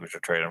 Think we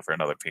should trade him for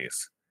another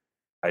piece.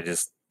 I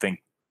think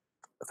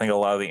a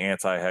lot of the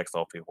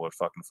anti-Hextall people would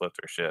fucking flip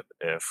their shit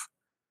if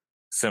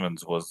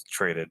Simmons was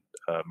traded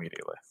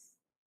immediately.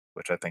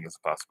 which I think is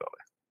a possibility.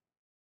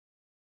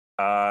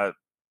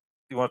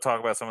 You want to talk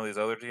about some of these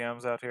other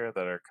GMs out here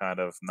that are kind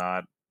of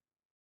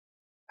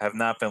have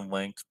not been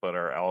linked, but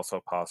are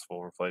also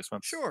possible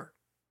replacements? Sure.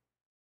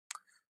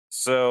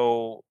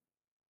 So,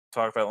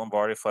 talk about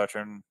Lombardi,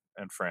 Fletcher,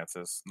 and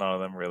Francis. None of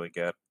them really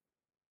get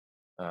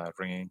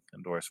ringing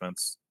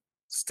endorsements.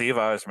 Steve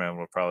Eisman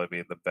would probably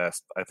be the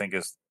best. I think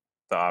is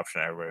the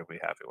option everybody would be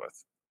happy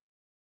with.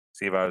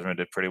 Steve Eisman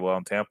did pretty well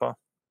in Tampa.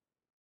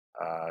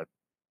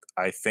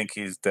 I think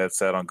he's dead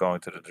set on going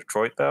to the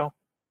Detroit, though.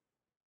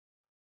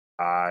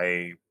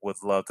 I would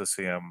love to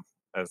see him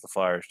as the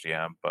Flyers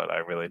GM, but I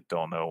really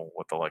don't know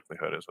what the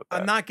likelihood is with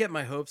that. I'm not getting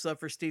my hopes up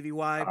for Stevie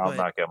Y, I'll but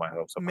not get my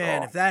hopes up at man,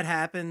 all. if that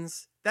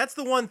happens, that's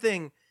the one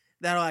thing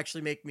that'll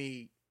actually make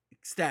me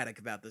ecstatic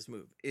about this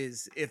move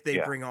is if they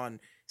Yeah. bring on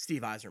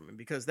Steve Yzerman,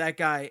 because that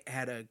guy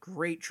had a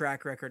great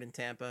track record in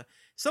Tampa,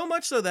 so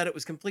much so that it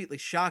was completely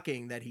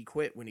shocking that he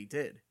quit when he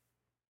did.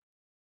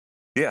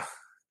 Yeah,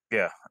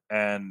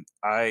 and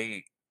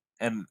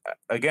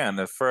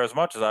again, for as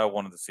much as I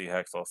wanted to see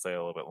Hextall stay a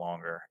little bit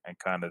longer and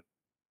kind of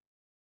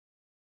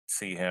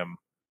see him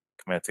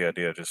commit to the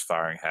idea of just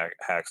firing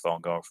Hextall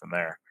and going from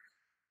there,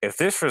 if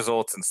this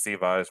results in Steve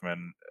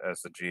Eisman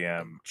as the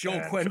GM Joel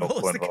and Quenneville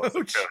as the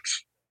Quenneville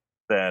coach.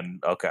 then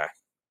okay,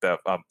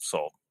 I'm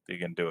sold. You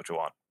can do what you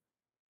want.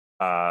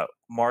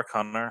 Mark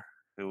Hunter,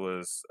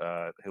 who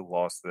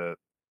lost the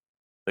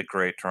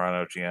great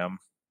Toronto GM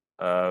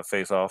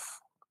face-off,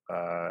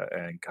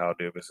 and Kyle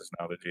Dubas is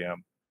now the GM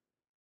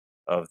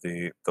of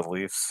the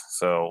Leafs.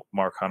 So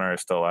Mark Hunter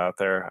is still out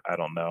there. I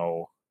don't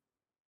know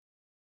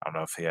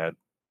if he had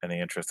any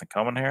interest in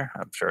coming here.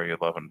 I'm sure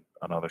he'd love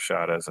another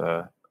shot as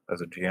a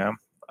GM.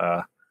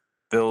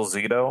 Bill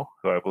Zito,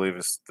 who I believe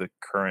is the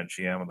current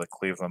GM of the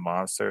Cleveland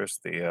Monsters,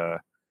 the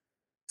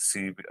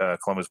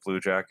Columbus Blue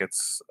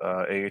Jackets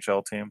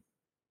AHL team.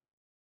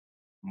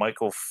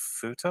 Michael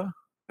Futa,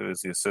 who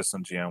is the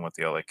assistant GM with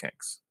the LA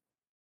Kings.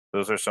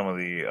 Those are some of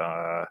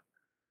the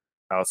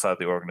outside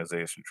the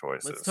organization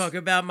choices. Let's talk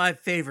about my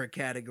favorite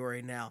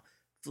category now.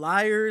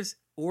 Flyers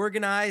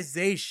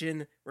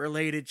organization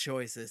related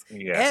choices.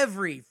 Yeah.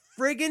 Every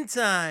friggin'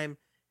 time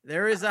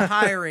there is a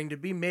hiring to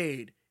be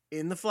made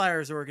in the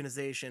Flyers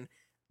organization,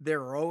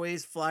 there are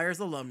always Flyers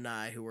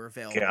alumni who are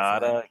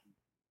available.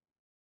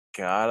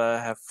 Gotta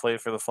have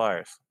played for the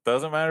Flyers.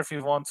 Doesn't matter if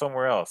you've won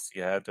somewhere else.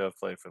 You had to have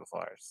played for the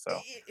Flyers.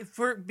 So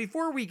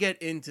before we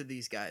get into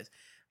these guys,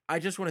 I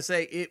just want to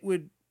say it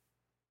would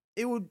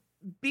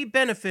be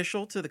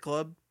beneficial to the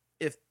club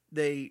if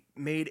they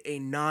made a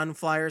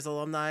non-Flyers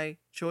alumni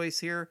choice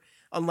here,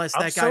 unless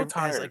that guy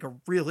has like a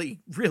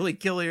really, really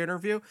killer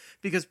interview,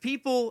 because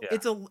people,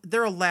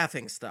 they're a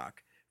laughing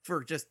stock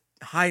for just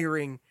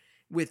hiring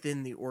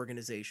within the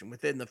organization,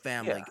 within the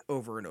family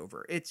over and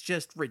over. It's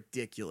just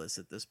ridiculous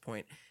at this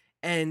point.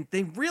 And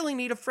they really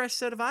need a fresh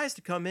set of eyes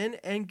to come in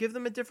and give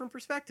them a different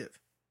perspective.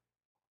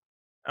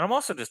 And I'm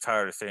also just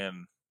tired of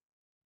seeing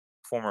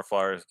former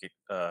Flyers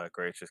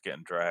greats just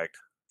getting dragged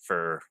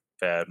for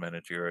bad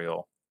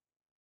managerial.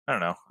 I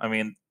don't know. I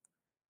mean,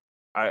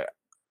 I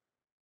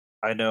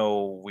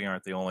know we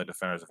aren't the only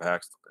defenders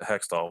of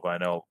Hextall, but I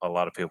know a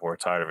lot of people were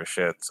tired of his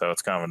shit. So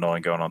it's kind of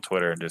annoying going on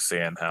Twitter and just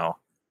seeing how,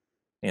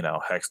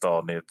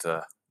 Hextall needed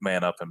to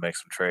man up and make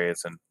some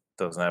trades and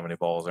doesn't have any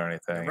balls or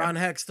anything. Ron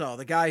Hextall,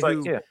 the guy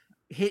who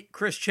hit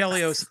Chris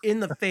Chelios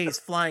in the face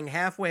flying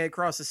halfway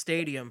across the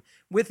stadium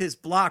with his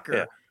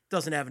blocker,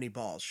 doesn't have any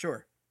balls.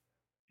 Sure.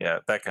 Yeah,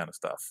 that kind of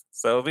stuff.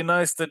 So it'd be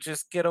nice to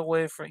just get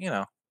away from,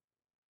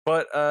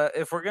 But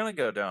if we're going to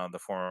go down the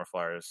former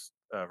Flyers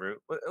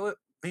route,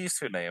 these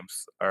two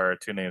names are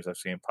two names I've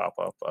seen pop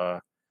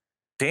up.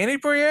 Danny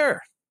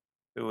Briere,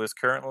 who is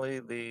currently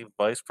the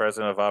vice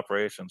president of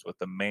operations with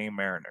the Maine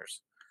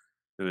Mariners,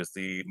 who is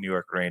the New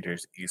York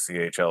Rangers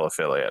ECHL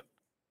affiliate.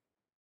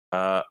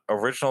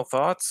 Original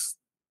thoughts?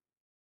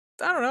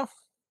 I don't know.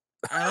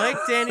 I like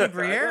Danny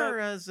Briere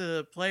as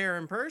a player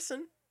in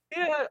person.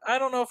 Yeah, I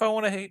don't know if I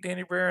want to hate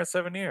Danny Briere in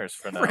 7 years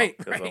for now. Right.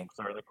 I'm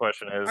sorry, the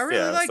question is, I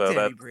really like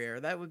Danny Briere.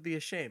 That would be a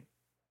shame.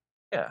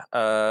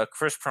 Yeah.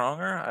 Chris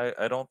Pronger,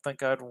 I don't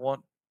think I'd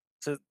want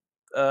to,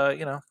 I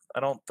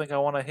don't think I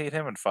want to hate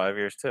him in 5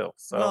 years too.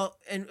 So. Well,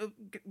 and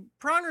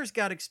Pronger's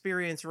got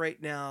experience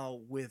right now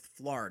with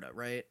Florida,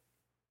 right?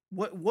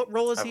 What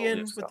role is he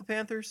in with the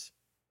Panthers?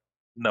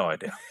 No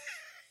idea.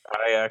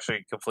 I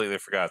actually completely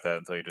forgot that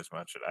until you just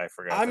mentioned it. I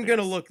forgot. I'm going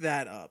to look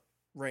that up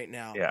right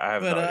now. Yeah, I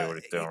have no idea what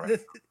he's doing right now.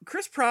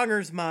 Chris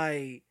Pronger's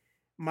my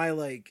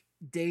like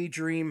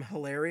daydream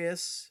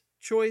hilarious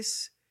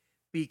choice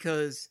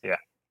because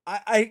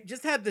I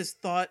just had this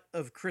thought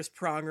of Chris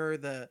Pronger,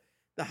 the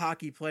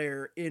hockey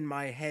player, in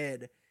my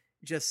head,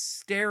 just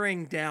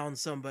staring down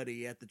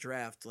somebody at the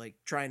draft, like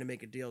trying to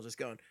make a deal, just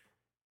going,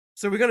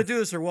 "So we're going to do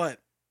this or what?"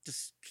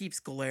 Just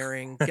keeps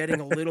glaring, getting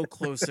a little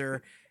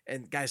closer,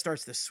 and guy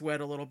starts to sweat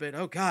a little bit.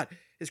 Oh God,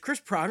 is Chris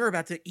Pronger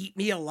about to eat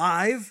me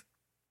alive?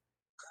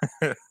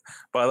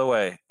 By the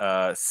way,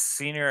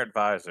 senior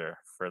advisor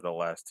for the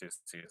last 2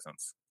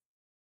 seasons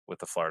with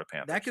the Florida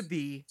Panthers. That could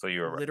be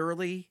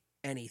literally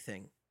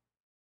anything.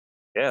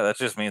 Yeah, that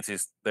just means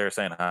they're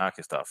saying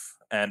hockey stuff.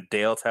 And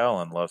Dale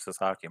Talon loves his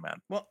hockey man.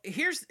 Well,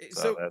 here's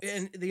So so, that's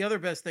and the other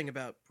best thing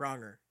about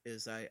Pronger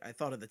is I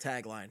thought of the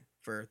tagline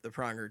for the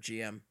Pronger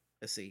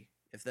GMSC.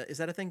 If that is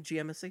that a thing,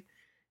 GMSC,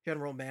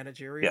 General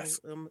yes.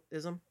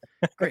 Managerialism.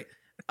 Great.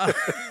 Uh,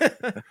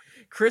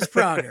 Chris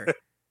Pronger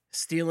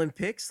stealing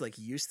picks like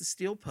he used to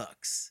steal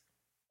pucks.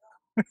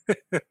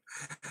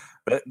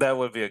 That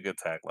would be a good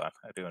tagline.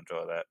 I do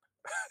enjoy that.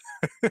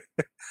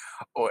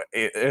 Or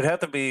it'd have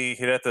to be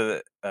he'd have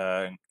to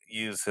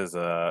use his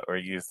or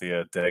use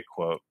the dead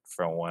quote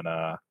from when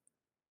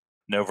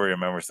nobody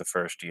remembers the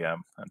first GM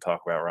and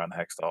talk about Ron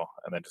Hextall,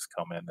 and then just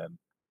come in and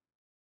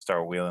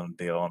start wheeling and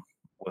dealing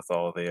with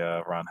all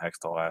the Ron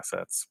Hextall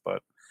assets.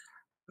 But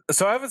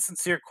so I have a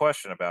sincere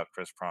question about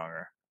Chris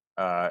Pronger,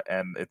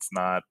 and it's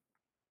not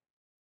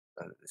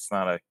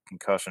a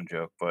concussion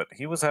joke, but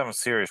he was having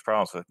serious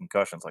problems with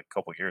concussions like a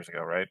couple years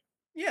ago, right?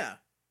 Yeah,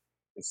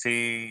 Is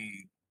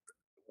he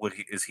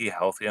is he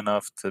healthy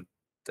enough to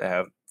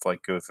have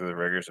like go through the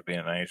rigors of being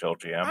an NHL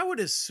GM? I would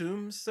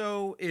assume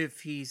so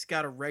if he's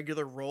got a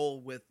regular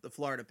role with the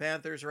Florida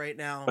Panthers right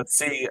now. But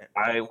see,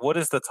 I what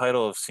is the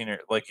title of senior?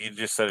 Like you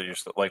just said it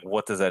yourself. Like,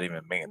 what does that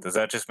even mean? Does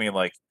that just mean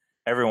like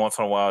every once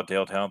in a while,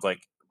 Dale Towns like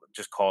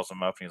just calls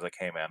him up and he's like,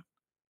 "Hey, man,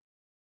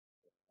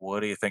 what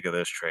do you think of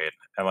this trade?"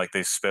 And like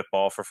they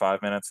spitball for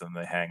 5 minutes and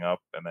they hang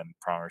up, and then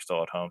Pronger's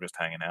still at home just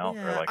hanging out,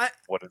 or Yeah, like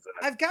what is it?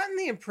 I've gotten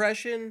the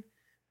impression,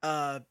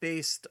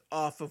 based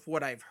off of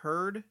what I've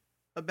heard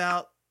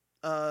about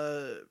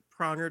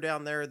Pronger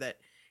down there, that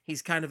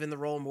he's kind of in the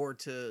role more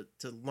to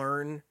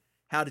learn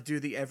how to do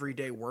the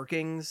everyday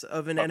workings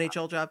of an Okay.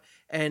 NHL job.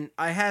 And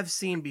I have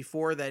seen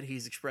before that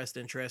he's expressed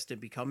interest in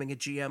becoming a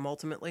GM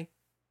ultimately.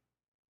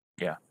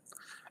 Yeah.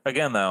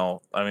 Again,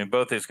 though, I mean,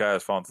 both these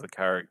guys fall into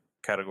the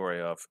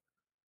category of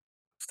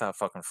stop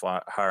fucking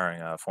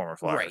hiring former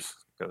Right. Flyers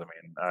because I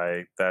mean,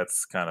 I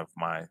that's kind of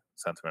my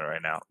sentiment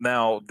right now.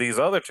 Now, these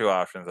other two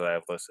options that I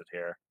have listed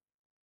here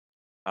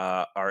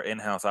are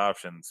in-house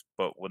options,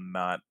 but would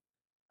not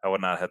I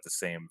would not have the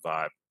same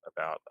vibe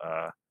about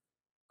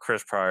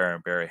Chris Pryor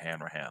and Barry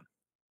Hanrahan,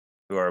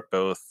 who are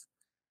both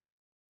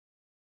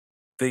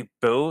they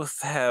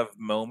both have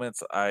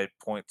moments I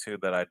point to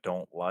that I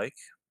don't like,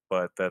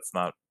 but that's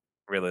not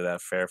really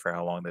that fair for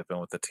how long they've been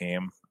with the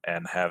team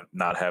and have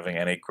not having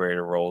any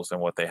greater roles than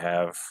what they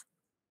have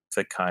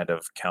to kind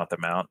of count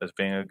them out as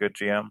being a good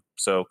GM.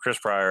 So Chris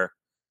Pryor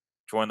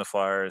joined the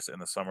Flyers in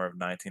the summer of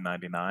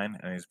 1999,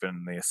 and he's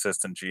been the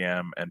assistant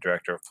GM and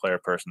director of player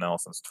personnel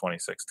since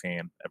 2016.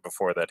 And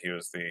before that, he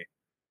was the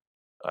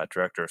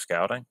director of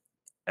scouting.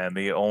 And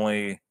the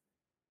only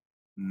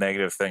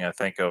negative thing I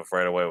think of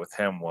right away with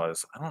him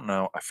was I don't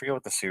know, I forget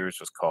what the series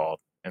was called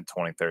in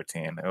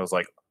 2013. It was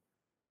like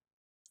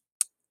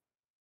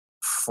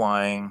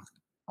Flying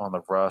on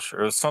the Rush,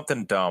 or it was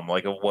something dumb,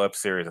 like a web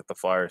series that the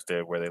Flyers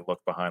did where they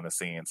looked behind the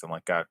scenes and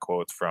like got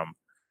quotes from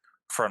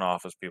front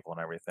office people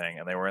and everything.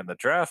 And they were in the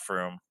draft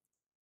room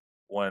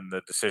when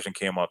the decision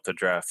came up to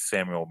draft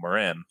Samuel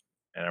Marin.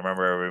 And I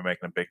remember everybody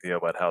making a big deal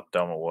about how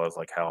dumb it was,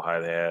 like how high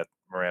they had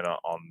Marin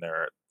on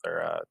their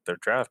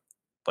draft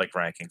like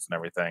rankings and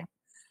everything.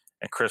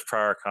 And Chris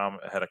Pryor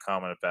had a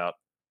comment about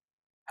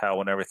how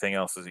when everything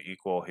else is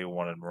equal, he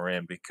wanted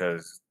Marin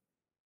because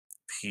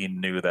he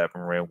knew that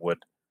Marin would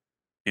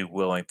be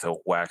willing to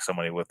whack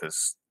somebody with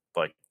his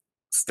like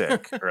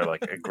stick or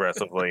like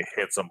aggressively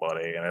hit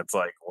somebody. And it's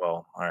like,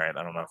 well, all right,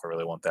 I don't know if I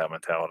really want that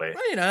mentality.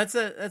 Well, that's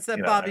You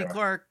that know, Bobby anyway,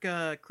 Clark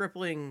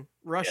crippling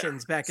yeah.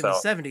 Russians back in the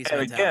So '70s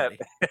and again, mentality.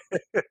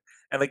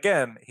 and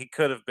again, he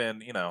could have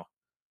been,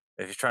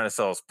 if he's trying to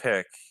sell his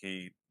pick,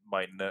 he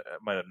might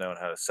have known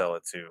how to sell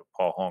it to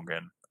Paul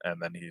Holmgren,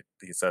 and then he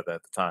said that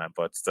at the time,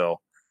 but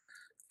still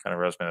kind of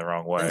rubs me the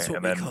wrong way. That's what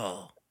And we then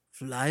call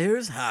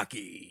Flyers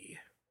hockey.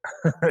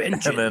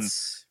 and then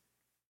Vengeance.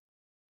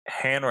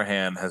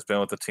 Hanrahan has been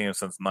with the team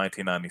since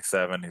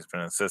 1997. He's been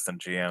an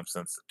assistant GM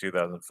since the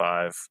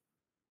 2005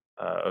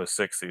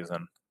 06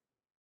 season.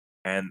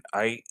 And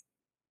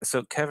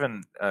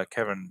Kevin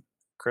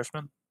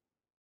Chrisman,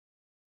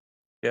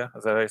 yeah,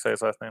 is that how you say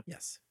his last name?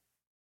 Yes.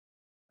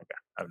 Okay,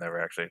 I've never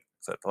actually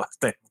said the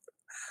last name.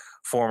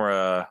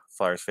 Former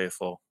Flyers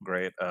faithful,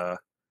 great.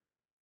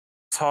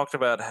 Talked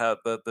about how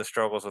the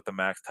struggles with the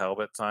Max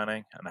Talbot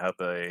signing and how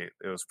it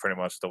was pretty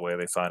much the way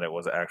they signed it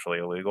was actually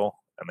illegal,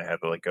 and they had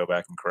to like go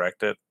back and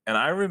correct it. And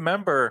I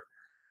remember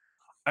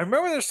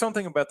there's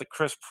something about the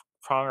Chris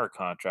Pronger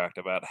contract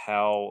about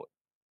how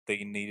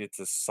they needed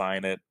to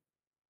sign it.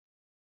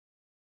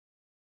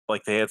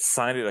 Like they had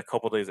signed it a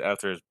couple days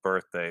after his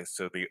birthday,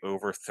 so the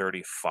over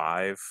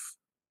 35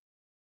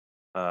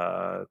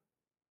 uh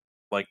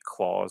like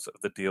clause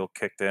of the deal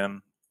kicked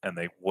in, and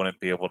they wouldn't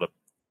be able to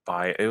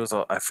buy it. It was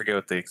I forget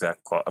what the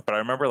exact clause, but I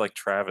remember like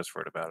Travis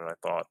wrote about it. I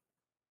thought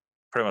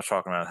pretty much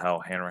talking about how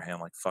Hanrahan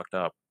like fucked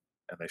up,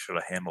 and they should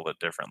have handled it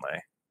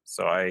differently.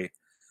 So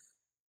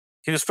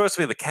he was supposed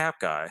to be the cap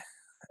guy,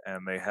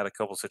 and they had a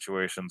couple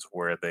situations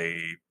where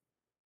they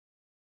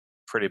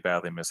pretty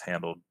badly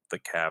mishandled the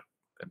cap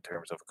in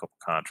terms of a couple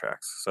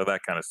contracts. So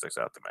that kind of sticks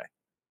out to me.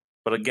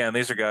 But again,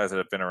 these are guys that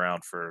have been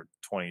around for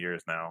 20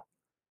 years now.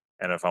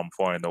 And if I'm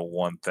pointing to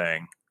one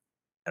thing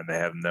and they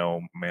have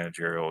no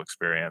managerial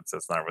experience,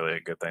 that's not really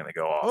a good thing to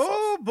go off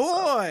Oh of.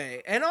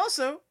 boy! And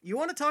also, you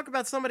want to talk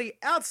about somebody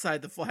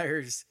outside the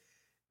Flyers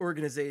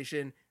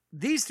organization?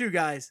 These two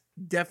guys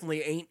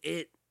definitely ain't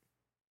it.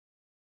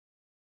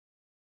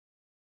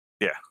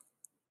 Yeah.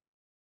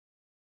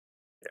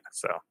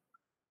 So,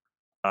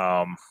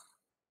 I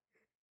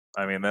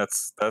mean,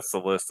 that's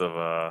the list of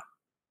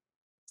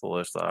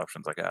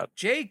options I got.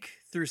 Jake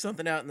threw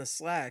something out in the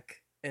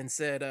Slack and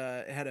said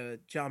it had a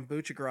John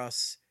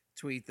Buccigross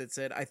tweet that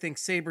said, "I think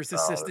Sabres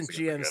assistant This is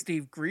gonna be GM good.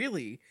 Steve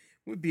Greeley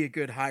would be a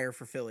good hire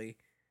for Philly.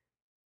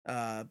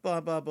 Blah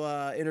blah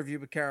blah. Interview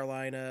with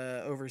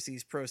Carolina,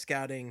 oversees pro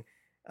scouting,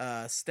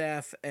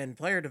 staff and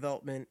player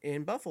development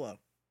in Buffalo."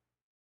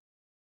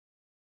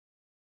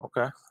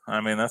 Okay,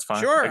 I mean that's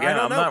fine. Sure, Again, I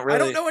don't I'm know. not really. I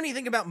don't know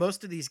anything about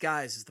most of these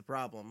guys. Is the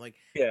problem? Like,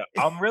 Yeah,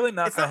 I'm really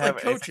not it's gonna not like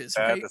have anything coaches,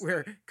 bad right? to say.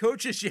 Where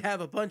coaches, you have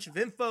a bunch of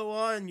info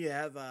on. You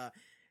have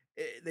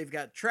they've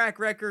got track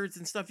records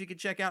and stuff you can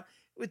check out.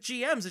 With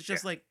GMs, it's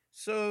just like,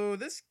 so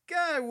this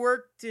guy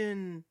worked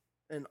in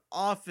an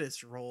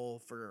office role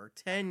for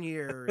 10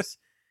 years.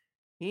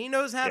 He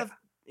knows how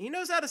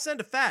Yeah. to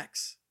send a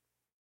fax.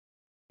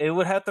 It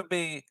would have to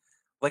be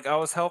like I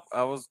was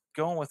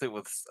going with it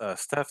with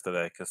Steph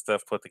today because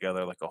Steph put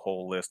together like a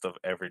whole list of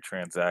every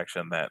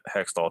transaction that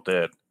Hextall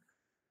did.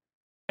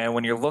 And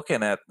when you're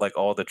looking at like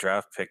all the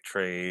draft pick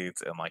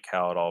trades and like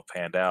how it all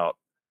panned out,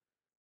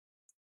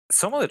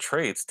 some of the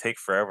trades take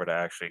forever to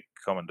actually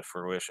come into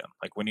fruition.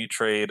 Like when you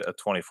trade a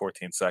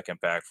 2014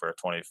 second back for a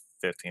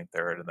 2015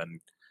 third and then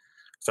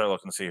start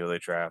looking to see who they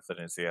drafted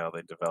and see how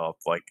they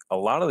developed, like a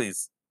lot of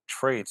these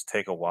trades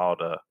take a while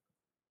to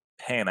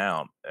pan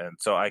out. And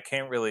so I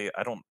can't really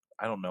I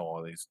don't know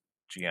all these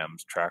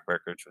GMs track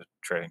records with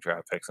trading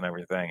draft picks and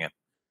everything and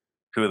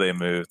who they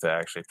move to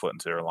actually put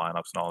into their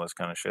lineups and all this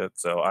kind of shit.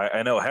 So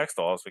I know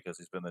Hextall's because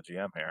he's been the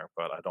GM here,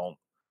 but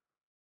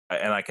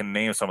and I can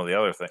name some of the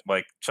other things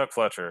like Chuck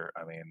Fletcher.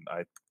 I mean,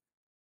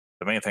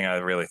 the main thing I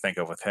really think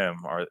of with him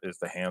is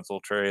the Hansel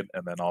trade,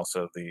 and then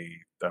also he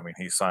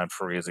signed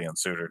Parisi and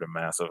Suter to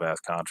massive ass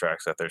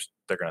contracts that they're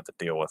going to have to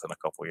deal with in a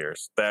couple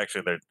years. They're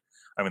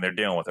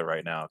dealing with it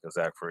right now because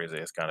Zach Parisi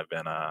has kind of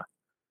been not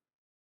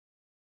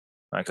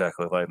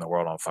exactly lighting the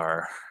world on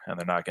fire, and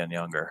they're not getting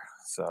younger.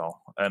 So,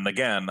 and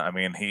again, I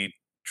mean, he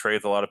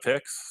trades a lot of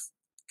picks,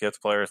 gets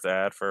players to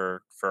add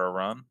for a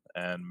run,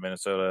 and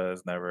Minnesota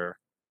has never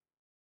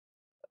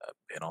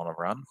been on a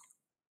run.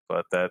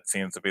 But that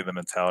seems to be the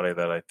mentality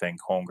that I think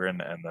Holmgren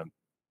and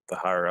the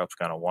higher ups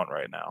kind of want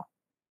right now.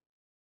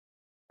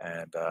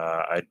 And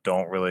I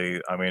don't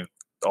really. I mean,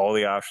 all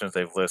the options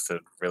they've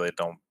listed really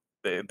don't.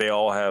 They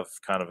all have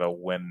kind of a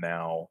win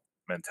now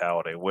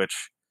mentality,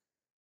 which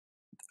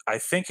I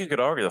think you could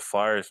argue the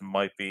Flyers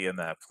might be in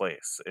that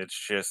place. It's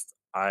just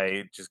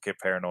I just get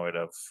paranoid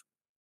of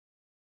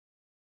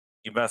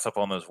you mess up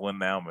on those win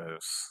now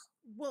moves.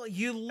 Well,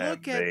 you And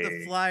look at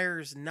the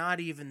Flyers not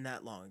even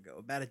that long ago,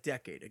 about a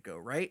decade ago,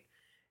 right?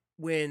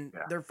 When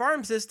Yeah. their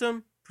farm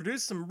system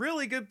produced some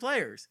really good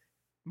players.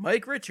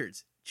 Mike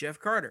Richards, Jeff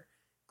Carter,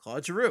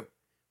 Claude Giroux,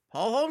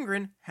 Paul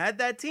Holmgren had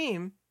that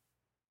team,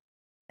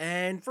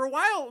 and for a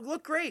while it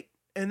looked great.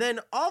 And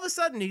then all of a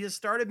sudden he just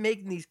started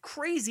making these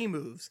crazy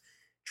moves,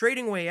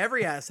 trading away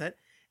every asset,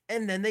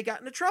 and then they got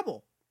into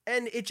trouble.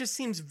 And it just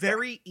seems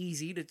very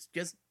easy to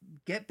just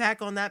get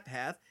back on that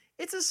path.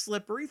 It's a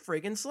slippery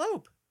friggin'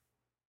 slope.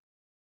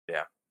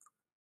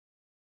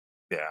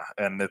 Yeah,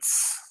 and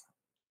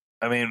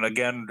I mean,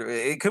 again,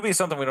 it could be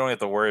something we don't have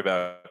to worry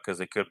about because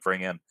they could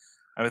bring in.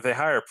 I mean, if they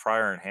hire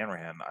Pryor and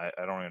Hanrahan,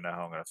 I don't even know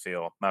how I'm going to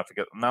feel. Not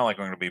like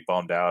I'm going to be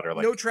bummed out or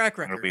like No track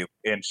I'm going record. to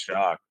be in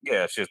shock.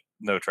 Yeah, it's just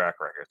no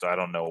track record, so I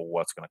don't know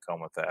what's going to come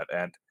with that.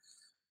 And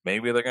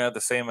maybe they're going to have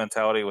the same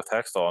mentality with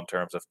Hextall in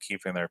terms of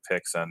keeping their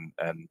picks and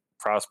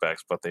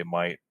prospects, but they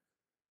might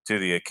do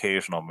the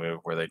occasional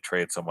move where they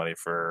trade somebody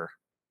for.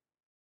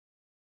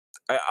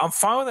 I'm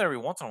fine with it every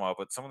once in a while,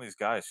 but some of these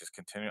guys just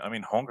continue. I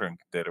mean, Holmgren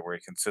did it where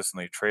he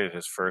consistently traded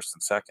his first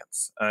and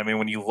seconds. And I mean,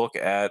 when you look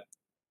at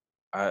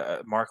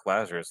Mark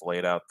Lazarus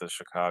laid out the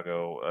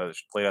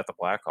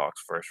Blackhawks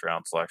first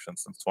round selection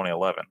since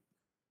 2011.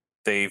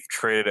 They've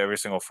traded every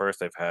single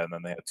first they've had, and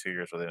then they had 2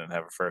 years where they didn't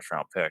have a first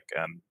round pick.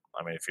 And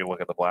I mean, if you look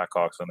at the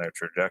Blackhawks and their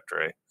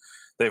trajectory,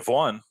 they've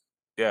won.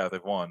 Yeah,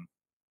 they've won.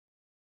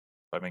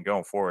 I mean,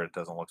 going forward, it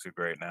doesn't look too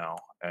great now.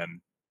 And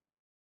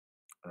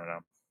I don't know.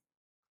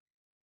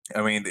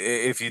 I mean,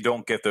 if you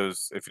don't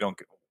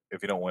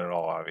win it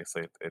all,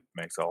 obviously, it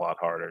makes it a lot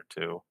harder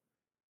to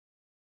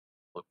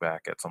look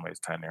back at somebody's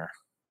tenure.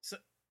 So,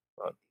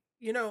 But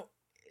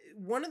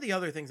one of the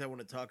other things I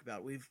want to talk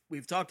about,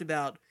 we've talked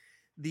about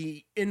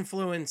the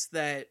influence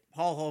that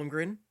Paul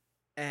Holmgren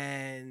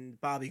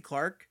and Bobby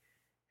Clarke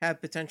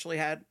have potentially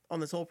had on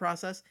this whole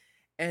process.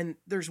 And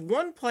there's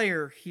one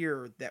player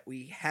here that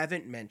we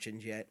haven't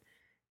mentioned yet,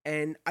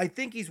 and I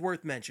think he's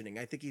worth mentioning.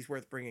 I think he's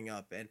worth bringing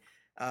up. And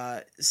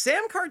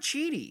Sam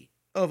Carchidi,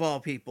 of all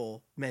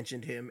people,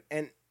 mentioned him.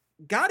 And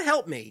God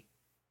help me,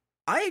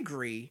 I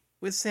agree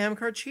with Sam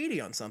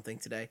Carchidi on something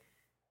today.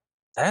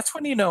 That's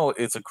when you know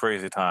it's a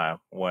crazy time,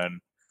 when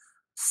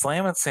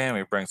Slam and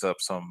Sammy brings up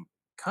some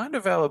kind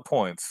of valid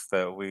points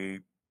that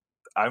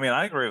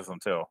I agree with them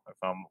too, if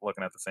I'm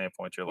looking at the same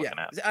points you're looking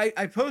at.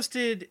 I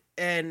posted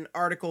an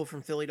article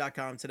from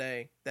Philly.com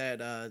today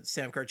that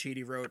Sam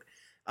Carchidi wrote,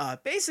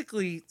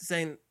 basically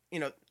saying,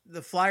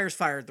 the Flyers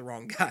fired the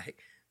wrong guy,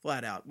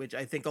 flat out, which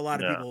I think a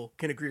lot of people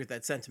can agree with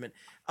that sentiment.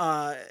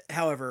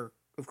 However,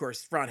 of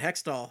course, Ron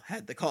Hextall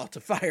had the call to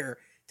fire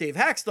Dave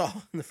Haxtell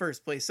in the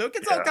first place, so it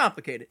gets all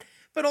complicated.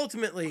 But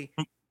ultimately,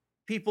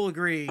 people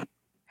agree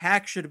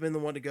Hack should have been the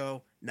one to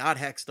go, not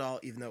Hextall,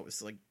 even though it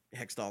was like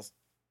Hextall's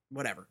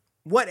whatever.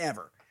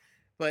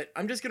 But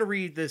I'm just going to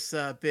read this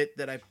bit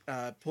that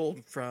I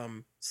pulled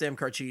from Sam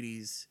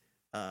Carchidi's,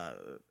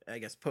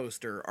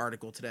 post or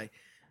article today.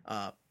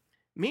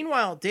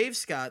 Meanwhile, Dave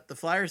Scott, the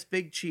Flyers'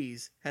 big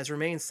cheese, has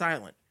remained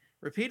silent,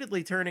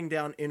 repeatedly turning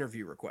down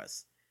interview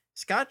requests.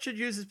 Scott should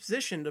use his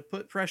position to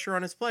put pressure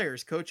on his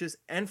players, coaches,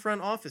 and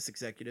front office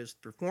executives to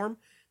perform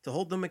to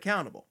hold them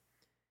accountable.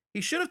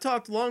 He should have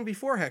talked long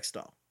before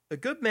Hextall. A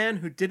good man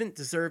who didn't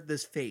deserve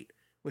this fate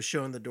was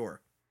shown the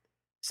door.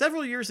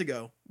 Several years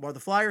ago, while the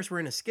Flyers were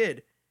in a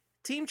skid,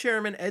 team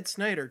chairman Ed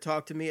Snyder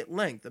talked to me at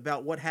length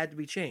about what had to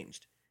be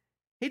changed.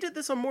 He did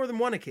this on more than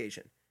one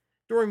occasion,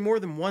 during more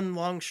than one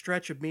long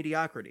stretch of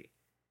mediocrity.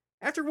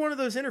 After one of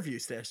those interview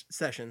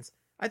sessions,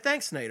 I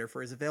thanked Snyder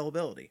for his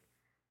availability.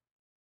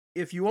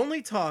 If you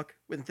only talk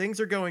when things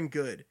are going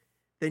good,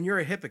 then you're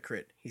a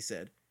hypocrite, he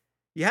said.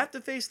 You have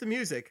to face the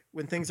music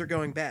when things are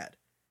going bad.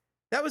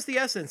 That was the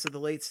essence of the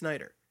late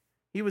Snyder.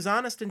 He was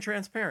honest and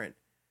transparent,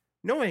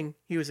 knowing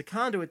he was a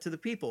conduit to the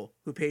people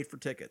who paid for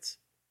tickets.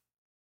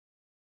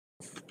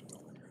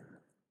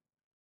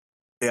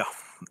 Yeah,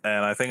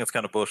 and I think it's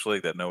kind of Bush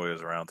League that nobody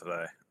was around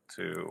today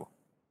to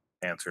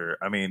answer.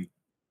 I mean,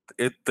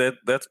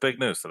 that's big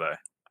news today.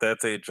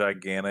 That's a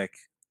gigantic.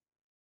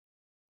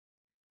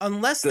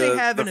 Unless they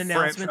have an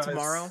announcement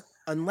tomorrow,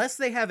 unless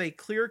they have a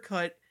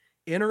clear-cut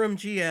interim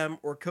GM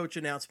or coach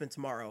announcement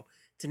tomorrow,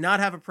 to not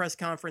have a press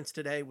conference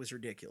today was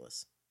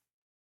ridiculous.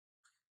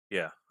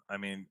 Yeah, I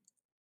mean,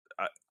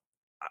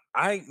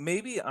 I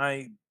maybe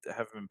I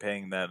haven't been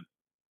paying that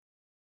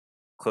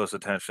close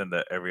attention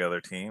to every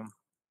other team,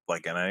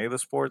 like in any of the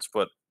sports,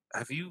 but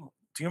do you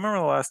remember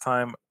the last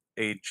time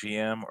a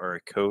GM or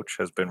a coach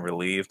has been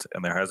relieved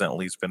and there hasn't at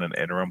least been an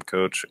interim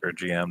coach or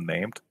GM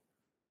named?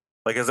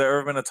 Like, has there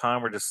ever been a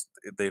time where just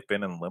they've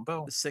been in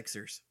limbo? The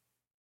Sixers.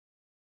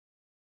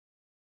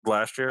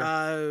 Last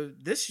year?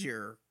 This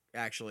year,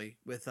 actually,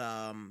 with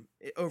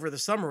over the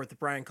summer with the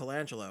Brian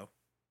Colangelo.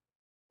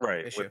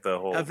 Right, issue. With the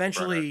whole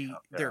eventually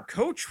their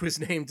coach was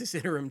named as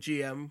interim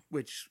GM,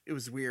 which it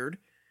was weird,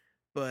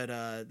 but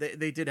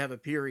they did have a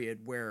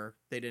period where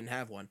they didn't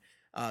have one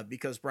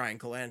because Brian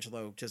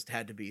Colangelo just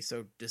had to be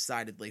so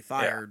decidedly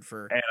fired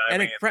for,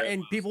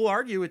 and people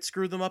argue it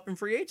screwed them up in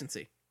free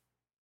agency.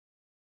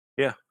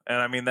 Yeah, and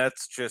I mean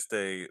that's just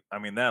that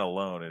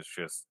alone is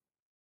just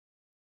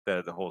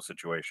that the whole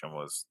situation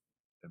was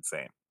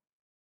insane.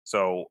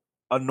 So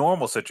a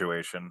normal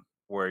situation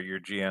where your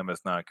GM is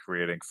not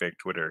creating fake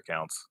Twitter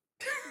accounts.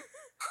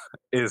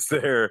 Do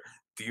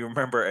you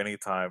remember any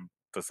time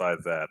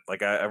besides that?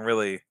 Like I don't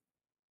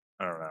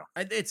know.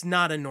 It's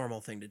not a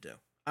normal thing to do.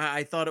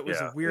 I thought it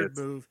was a weird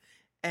move.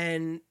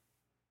 And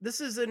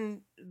this is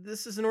an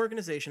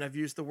organization. I've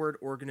used the word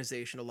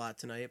organization a lot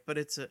tonight, but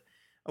it's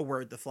a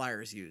word the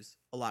Flyers use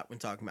a lot when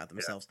talking about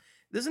themselves. Yeah.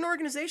 This is an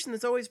organization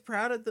that's always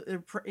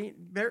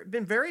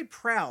been very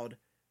proud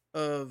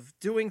of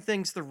doing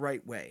things the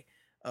right way,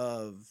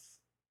 of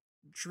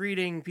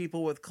treating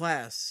people with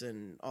class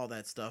and all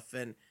that stuff.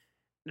 And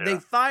they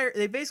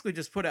basically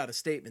just put out a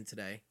statement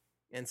today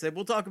and said,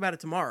 we'll talk about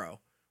it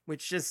tomorrow,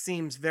 which just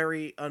seems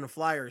very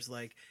un-Flyers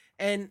like.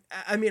 And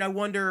I mean, I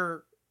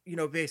wonder,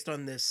 based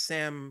on this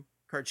Sam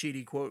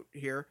Carchidi quote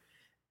here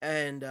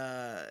and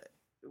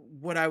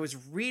what I was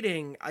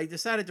reading, I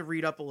decided to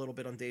read up a little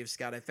bit on Dave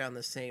Scott. I found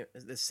this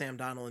Sam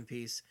Donnellan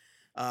piece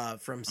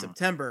from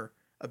September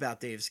about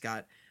Dave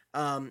Scott.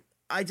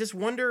 I just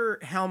wonder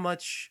how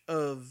much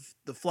of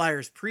the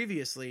Flyers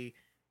previously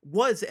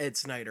was Ed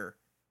Snyder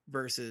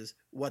versus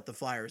what the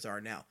Flyers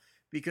are now.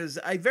 Because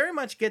I very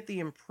much get the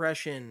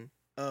impression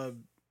of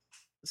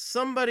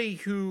somebody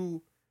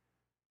who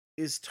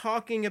is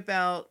talking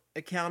about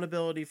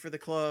accountability for the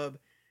club,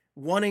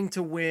 wanting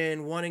to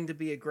win, wanting to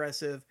be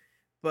aggressive,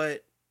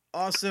 but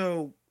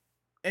also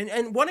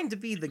and wanting to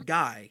be the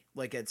guy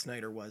like Ed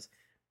Snyder was,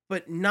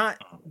 but not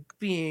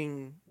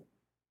being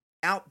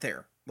out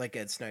there like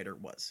Ed Snyder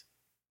was.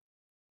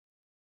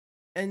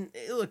 And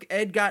look,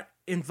 Ed got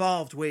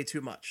involved way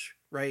too much,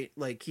 right?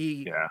 Like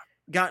he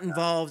got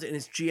involved in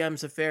his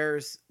GM's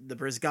affairs. The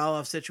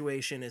Brizgalov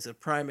situation is a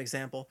prime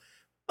example.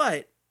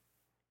 But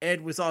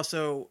Ed was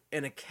also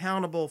an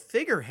accountable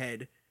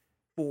figurehead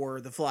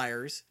for the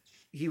Flyers.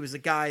 He was a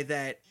guy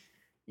that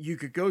you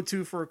could go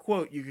to for a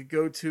quote, you could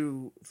go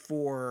to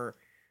for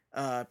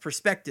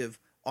perspective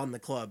on the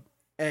club.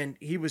 And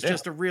he was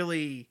just a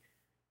really,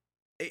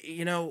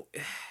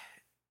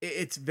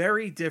 it's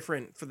very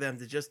different for them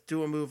to just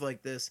do a move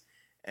like this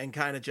and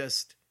kind of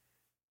just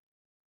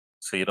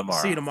See you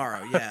tomorrow. see you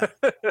tomorrow. Yeah,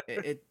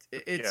 Yeah.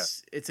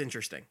 it's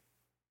interesting.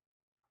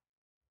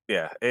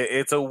 Yeah,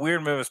 it's a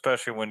weird move,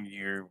 especially when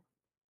you're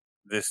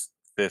this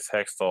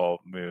Hextall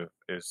move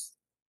is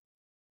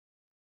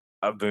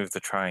a move to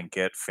try and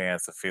get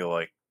fans to feel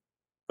like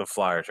the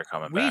Flyers are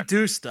coming We back.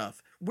 do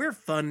stuff. We're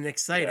fun and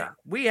exciting. Yeah.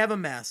 We have a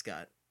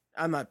mascot.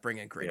 I'm not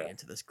bringing Gritty Yeah.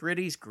 into this.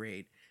 Gritty's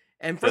great.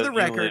 And for the You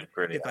leave record,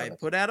 Gritty if out I of this.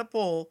 put out a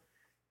poll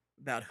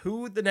about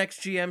who the next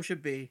GM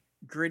should be,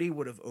 Gritty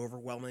would have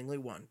overwhelmingly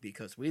won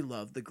because we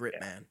love the Grit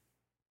Man.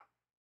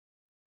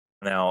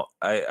 Now,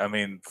 I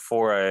mean,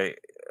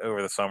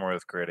 over the summer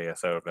with Gritty, I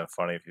said it would have been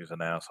funny if he was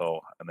an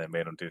asshole and they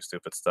made him do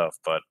stupid stuff,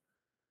 but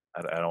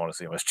I don't want to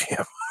see him as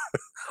GM.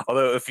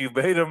 Although, if you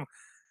made him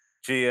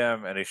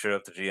GM and he showed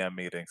up to GM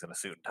meetings in a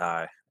suit and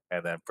tie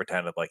and then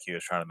pretended like he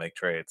was trying to make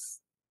trades,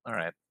 all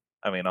right.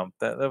 I mean,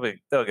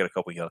 they'll get a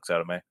couple yucks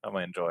out of me. I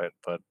might enjoy it,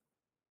 but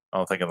I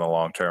don't think in the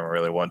long term I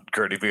really want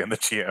Gritty being the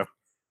GM.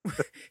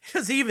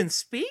 Does he even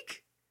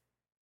speak?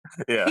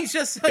 Yeah, He's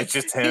just like, it's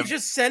just him. he's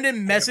just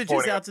sending messages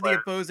pointing out at to the players.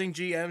 opposing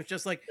GMs,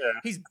 just like Yeah.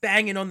 he's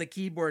banging on the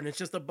keyboard and it's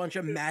just a bunch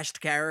of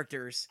mashed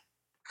characters.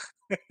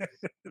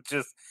 It's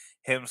just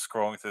him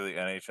scrolling through the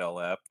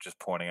NHL app, just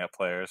pointing at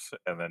players,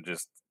 and then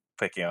just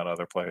picking out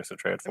other players to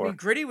trade I for. mean,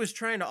 Gritty was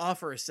trying to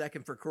offer a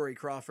second for Corey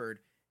Crawford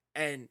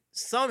and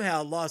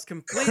somehow lost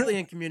completely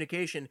in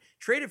communication,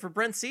 traded for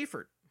Brent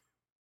Seaford.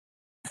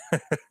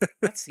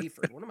 Not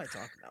Seaford. What am I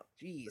talking about?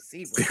 Jeez,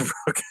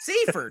 Seabrook.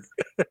 Seaford.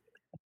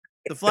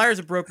 The Flyers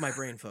have broke my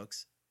brain,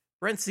 folks.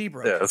 Brent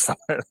Seabrook. Yeah, that's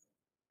fine.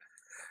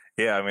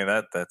 Yeah, I mean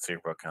that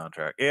Seabrook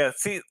contract. Yeah,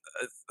 see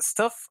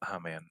stuff. Oh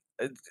man,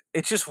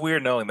 it's just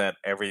weird knowing that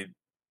everything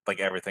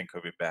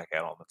could be back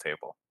out on the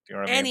table. Do you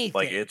know what I mean?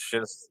 Like Anything. it's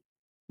just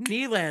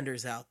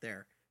Nylander's out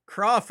there.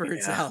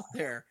 Crawford's Yeah. out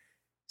there.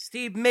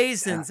 Steve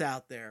Mason's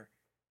out there.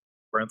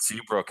 Brent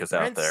Seabrook is out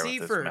Brent there with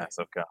Seaford, this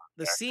massive contract.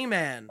 The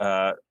Seaman.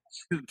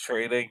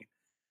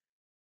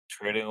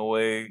 Trading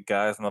away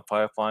guys in the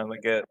pipeline to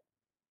get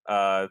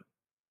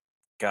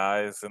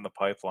guys in the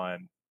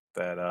pipeline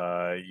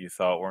that you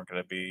thought weren't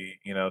going to be,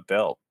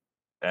 dealt.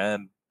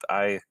 And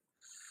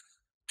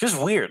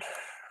just weird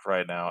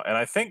right now. And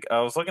I think I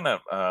was looking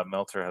at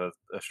Meltzer had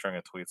a string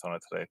of tweets on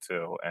it today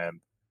too. And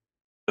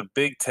the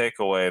big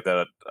takeaway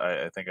that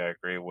I think I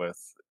agree with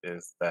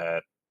is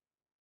that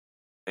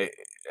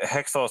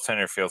Hextall's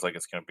tenure feels like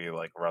it's going to be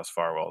like Russ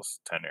Farwell's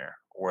tenure,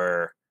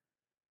 where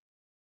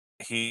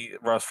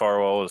Russ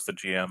Farwell was the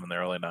GM in the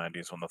early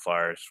 '90s when the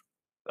Flyers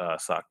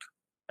sucked,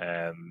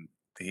 and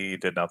he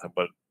did nothing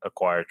but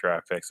acquire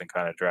draft picks and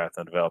kind of draft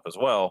and develop as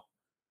well.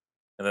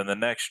 And then the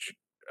next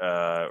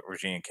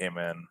regime came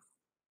in,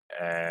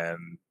 and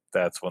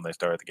that's when they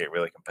started to get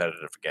really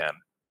competitive again,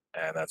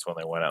 and that's when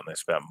they went out and they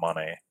spent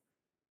money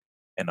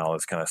and all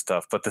this kind of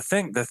stuff. But the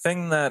thing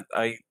that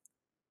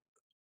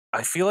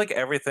I feel like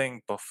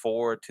everything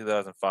before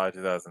 2005,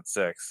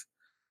 2006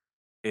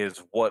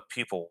 is what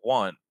people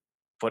want,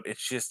 but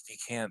it's just you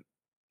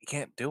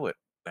can't do it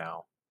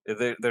now.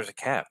 There's a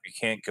cap. You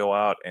can't go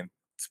out and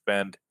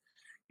spend.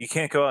 You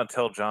can't go out and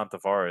tell John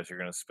Tavares you're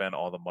going to spend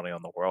all the money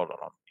on the world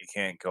on him. You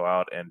can't go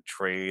out and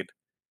trade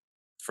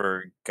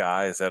for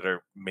guys that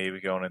are maybe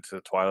going into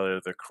the twilight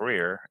of their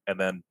career and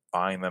then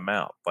buying them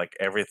out. Like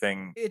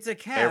everything, It's a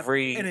cap,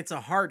 and it's a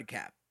hard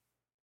cap.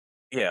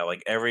 yeah,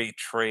 like every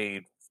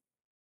trade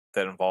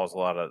that involves a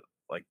lot of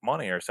like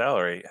money or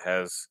salary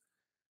has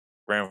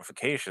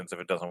ramifications if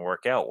it doesn't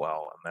work out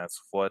well, and that's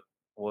what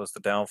was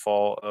the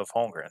downfall of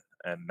Holmgren.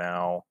 And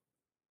now,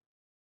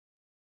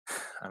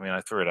 I mean,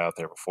 I threw it out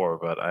there before,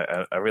 but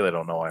I really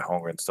don't know why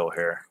Holmgren's still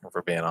here. If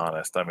we're being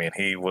honest, I mean,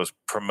 he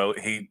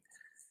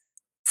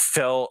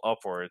fell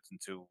upwards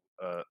into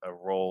a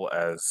role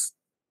as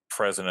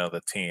president of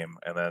the team,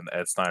 and then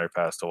Ed Snyder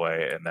passed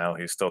away, and now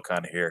he's still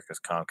kind of here because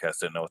Comcast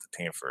didn't know what the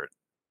team for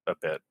a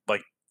bit.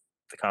 Like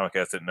the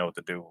Comcast didn't know what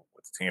to do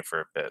with the team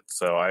for a bit.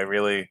 So I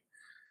mean,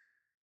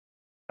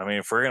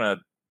 if we're gonna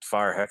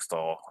fire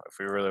Hextall, if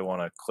we really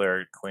want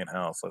to clean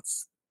house,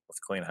 let's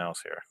clean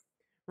house here.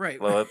 Right.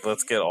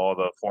 Let's get all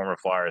the former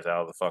Flyers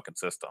out of the fucking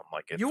system.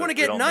 Like, you want to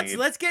get nuts?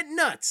 Let's get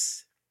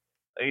nuts.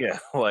 Yeah,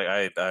 like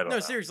I don't know. No,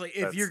 seriously.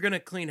 If you're gonna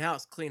clean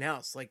house.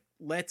 Like,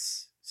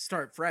 let's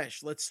start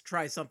fresh. Let's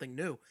try something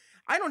new.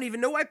 I don't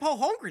even know why Paul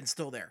Holmgren's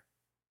still there.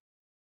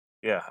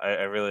 Yeah,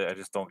 I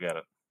just don't get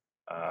it.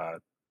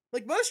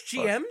 Like most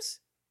GMs,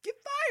 get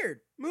fired,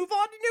 move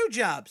on to new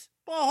jobs.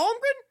 Paul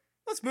Holmgren,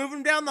 let's move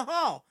him down the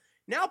hall.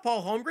 Now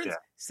Paul Holmgren's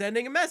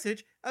sending a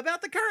message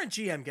about the current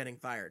GM getting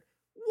fired.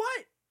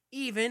 What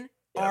even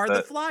are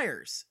the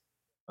Flyers?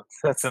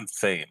 That's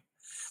insane.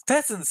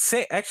 That's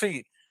insane.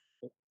 Actually,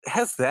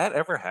 has that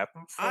ever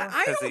happened before?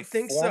 I don't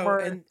think so.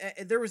 And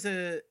there was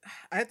I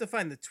have to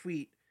find the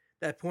tweet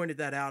that pointed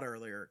that out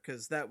earlier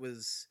because that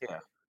was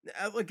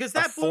because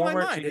that blew my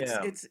mind.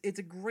 It's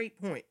a great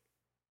point.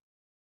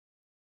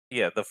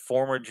 Yeah, the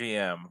former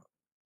GM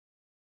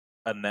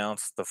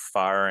announce the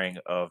firing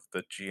of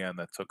the GM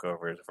that took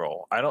over his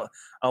role. I don't,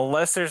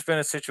 unless there's been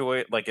a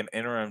situation like an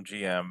interim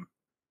GM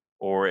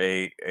or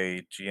a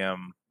GM.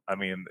 I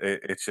mean,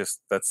 it's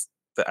just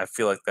I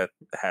feel like that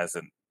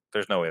hasn't.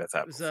 There's no way that's It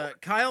happened. was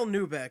Kyle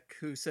Newbeck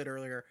who said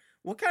earlier,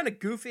 "What kind of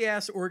goofy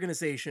ass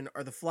organization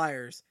are the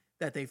Flyers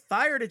that they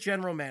fired a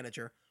general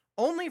manager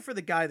only for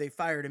the guy they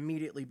fired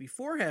immediately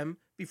before him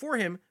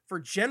for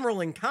general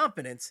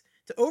incompetence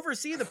to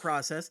oversee the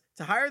process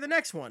to hire the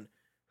next one?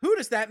 Who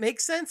does that make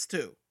sense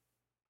to?"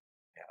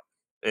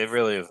 It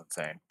really is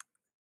insane.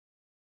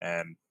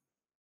 And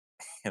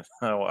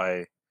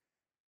I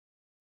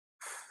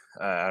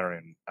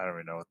don't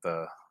even know what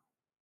the.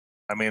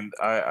 I mean,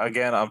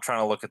 I'm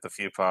trying to look at the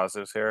few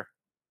positives here,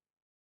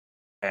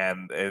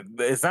 and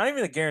it's not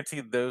even a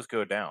guarantee those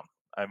go down.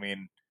 I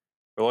mean,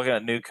 we're looking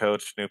at new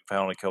coach, new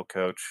penalty kill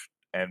coach,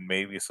 and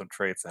maybe some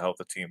trades to help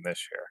the team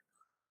this year.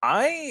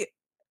 I'm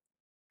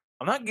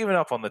not giving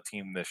up on the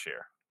team this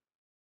year.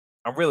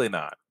 I'm really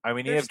not. I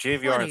mean, you have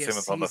JVR and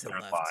Simmons on the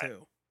third line.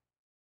 Too.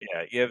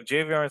 Yeah, you have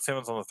JVR and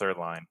Simmons on the third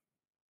line.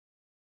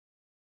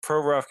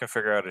 Provorov can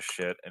figure out his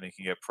shit, and he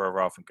can get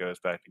Provorov and goes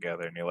back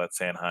together, and you let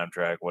Sanheim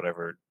drag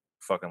whatever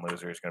fucking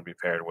loser he's going to be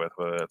paired with,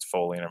 whether it's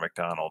Foley or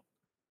McDonald.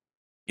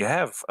 You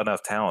have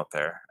enough talent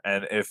there,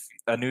 and if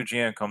a new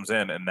GM comes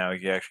in and now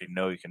you actually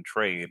know you can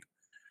trade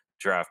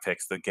draft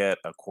picks to get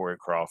a Corey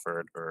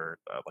Crawford or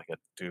like a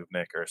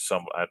Dubnyk or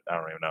I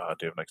don't even know how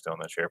Dubnyk's doing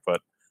this year,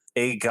 but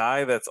a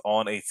guy that's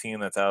on a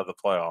team that's out of the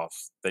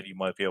playoffs that you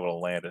might be able to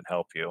land and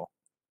help you.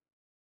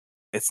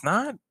 It's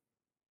not.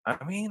 I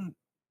mean,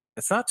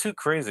 it's not too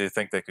crazy to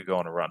think they could go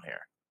on a run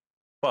here,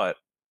 but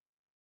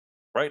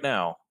right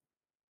now,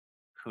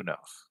 who knows?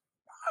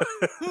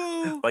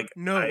 Who like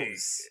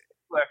knows?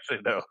 Who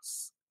actually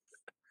knows?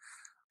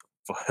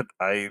 But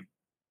I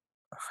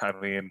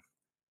mean,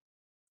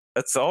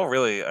 that's all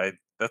really.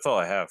 That's all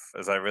I have.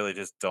 Is I really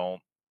just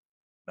don't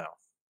know.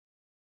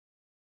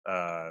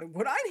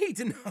 What I need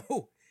to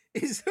know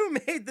is who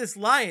made this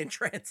Lion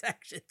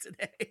transaction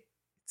today.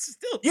 It's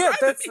still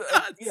driving me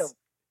nuts.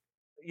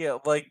 Yeah,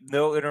 like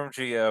no interim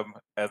GM,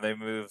 and they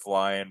moved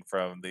Lion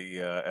from the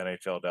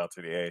NHL down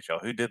to the AHL.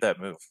 Who did that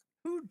move?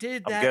 Who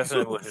did that? I'm guessing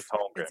move? it was just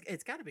Holmgren.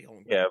 It's got to be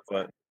Holmgren. Yeah,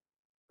 but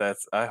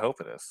I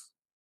hope it is,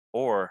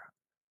 or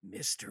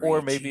mystery,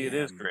 or maybe GM. It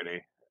is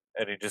Gritty,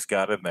 and he just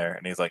got in there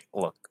and he's like,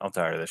 "Look, I'm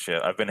tired of this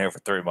shit. I've been here for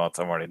 3 months.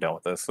 I'm already done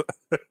with this."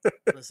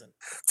 Listen,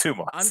 2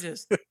 months. I'm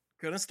just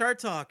gonna start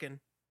talking.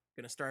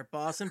 Gonna start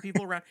bossing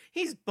people around.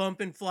 He's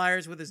bumping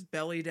Flyers with his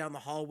belly down the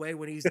hallway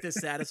when he's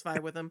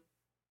dissatisfied with them.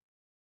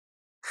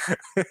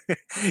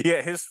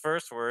 Yeah, his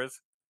first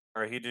words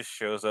are he just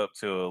shows up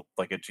to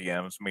like a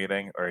GM's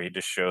meeting, or he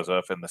just shows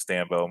up in the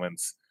Stan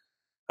Bowman's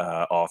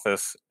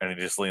office, and he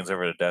just leans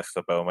over the desk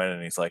to Bowman,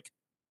 and he's like,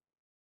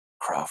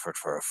 "Crawford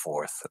for a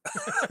fourth."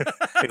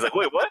 He's like,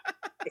 "Wait, what?"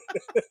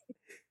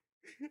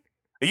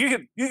 You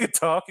can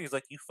talk. He's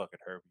like, "You fucking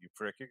Herbie, you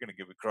prick! You're gonna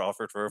give me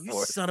Crawford for a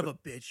fourth." You son of a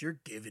bitch! You're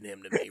giving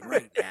him to me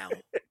right now.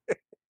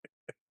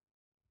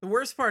 The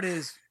worst part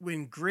is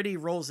when Gritty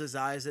rolls his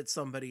eyes at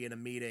somebody in a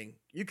meeting.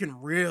 You can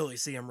really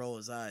see him roll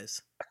his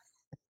eyes.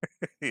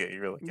 Yeah,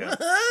 you really can.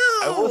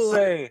 I will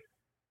say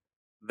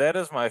that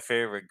is my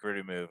favorite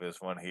Gritty move, is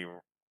when he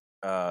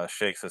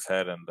shakes his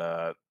head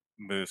and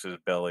moves his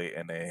belly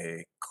in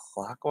a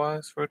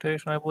clockwise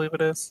rotation, I believe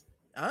it is.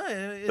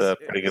 Is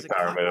pretty good it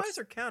power move. Clockwise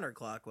or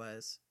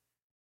counterclockwise?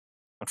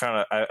 I'm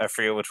trying to. I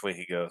forget which way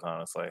he goes.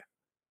 Honestly,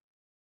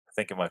 I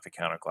think it might be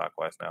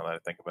counterclockwise now that I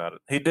think about it.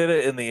 He did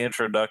it in the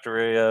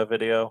introductory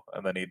video,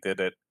 and then he did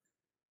it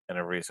in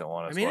a recent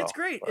one as well. I mean, it's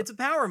great. But it's a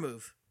power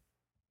move,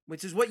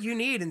 which is what you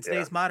need in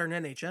today's modern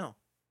NHL.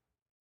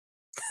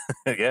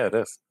 Yeah, it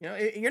is. You know,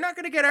 you're not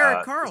going to get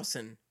Erik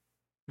Karlsson,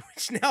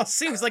 which now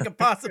seems like a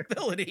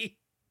possibility,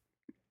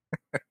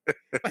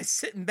 by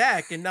sitting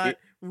back and not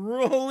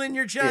rolling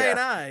your giant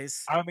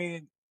eyes. I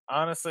mean,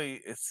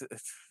 honestly, it's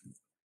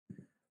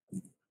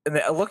and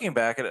looking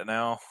back at it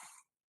now,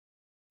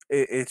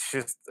 it's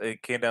just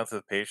it came down to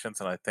the patience,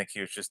 and I think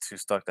he was just too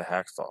stuck to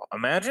Hackstall.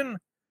 Imagine,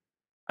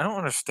 I don't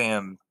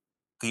understand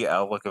the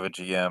outlook of a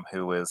GM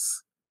who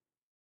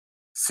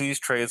sees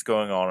trades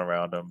going on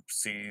around him,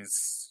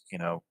 sees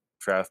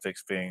draft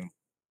picks being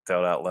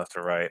dealt out left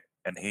or right,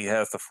 and he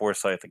has the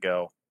foresight to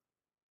go,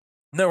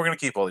 "No, we're going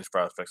to keep all these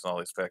prospects and all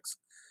these picks.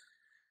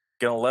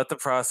 Going to let the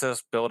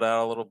process build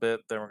out a little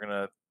bit, then we're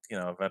going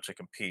to eventually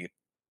compete."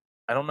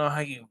 I don't know how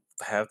you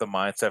have the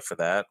mindset for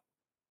that,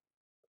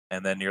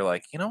 and then you're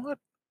like, you know what,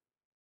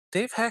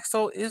 Dave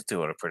Hackstall is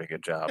doing a pretty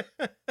good job.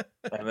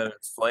 And then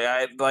it's like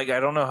I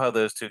don't know how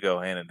those two go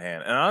hand in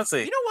hand. And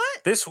honestly, you know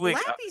what, this week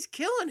Lappy's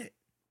killing it.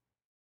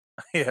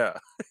 Yeah,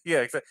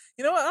 exactly.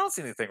 You know what? I don't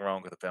see anything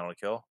wrong with the penalty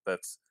kill.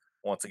 That's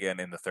once again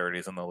in the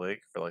 30s in the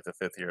league for like the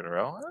 5th year in a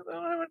row.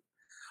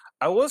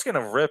 I was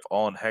gonna rip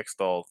on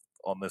Hextall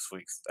on this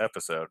week's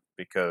episode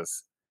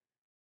because,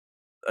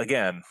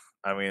 again,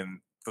 I mean,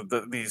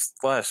 these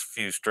last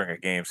few string of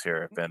games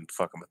here have been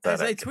fucking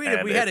pathetic. As I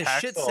tweeted, we had a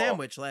shit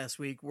sandwich last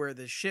week where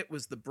the shit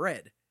was the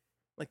bread.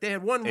 Like, they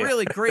had one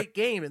really great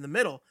game in the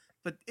middle,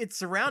 but it's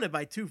surrounded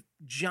by two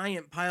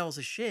giant piles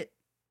of shit.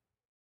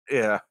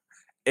 Yeah.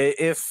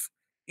 If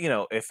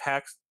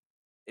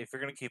if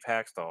you're going to keep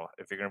Hackstall,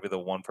 if you're going to be the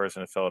one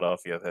person in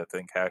Philadelphia that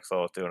think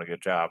Hackstall is doing a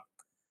good job,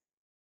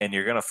 and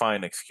you're going to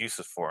find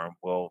excuses for him,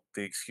 well,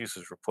 the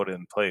excuses were put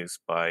in place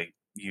by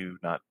you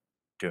not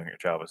doing your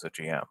job as a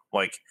GM.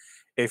 Like,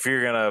 if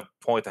you're going to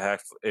point to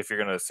if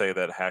you're going to say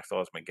that Hackstall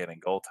has been getting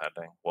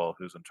goaltending, well,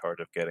 who's in charge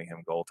of getting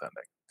him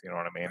goaltending? You know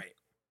what I mean? Right.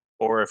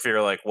 Or if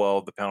you're like,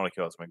 well, the penalty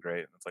kill has been great,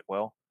 and it's like,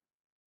 well,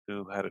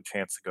 who had a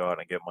chance to go out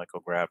and get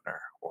Michael Grabner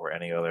or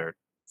any other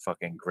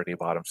fucking gritty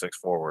bottom six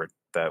forward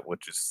that would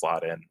just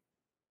slot in?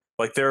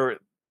 Like, they're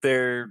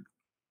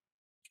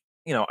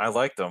I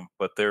liked him,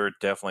 but there were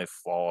definitely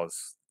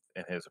flaws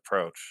in his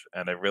approach,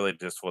 and it really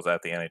just was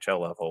at the NHL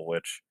level.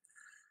 Which,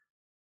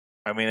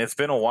 I mean, it's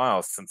been a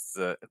while since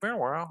this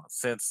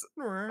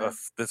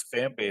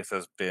fan base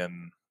has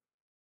been.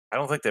 I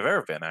don't think they've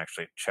ever been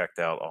actually checked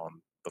out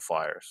on the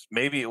Flyers.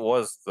 Maybe it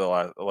was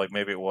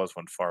maybe it was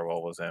when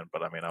Farwell was in,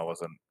 but I mean, I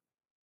wasn't.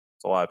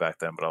 It's a lot back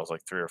then, but I was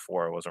like 3 or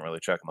 4. I wasn't really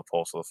checking the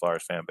pulse of the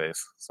Flyers fan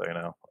base, so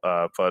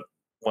but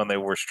when they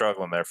were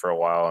struggling there for a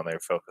while and they were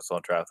focused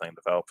on drafting and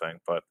developing,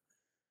 but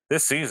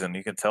this season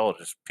you can tell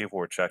just people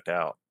were checked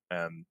out,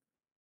 and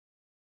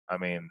I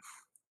mean,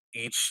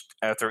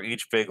 after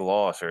each big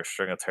loss or a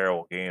string of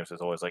terrible games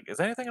is always like, is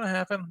anything going to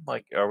happen?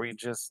 Like, are we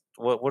just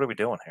what are we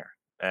doing here?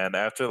 And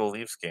after the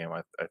Leafs game,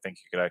 I think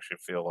you could actually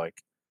feel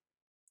like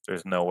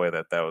there's no way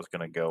that was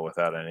going to go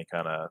without any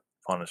kind of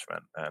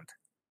punishment, and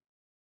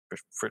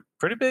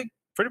pretty big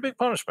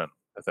punishment.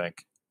 I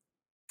think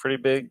pretty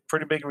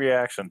big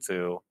reaction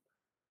to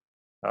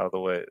how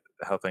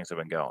things have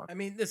been going. I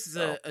mean, this is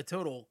a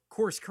total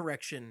course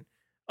correction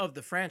of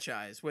the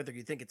franchise, whether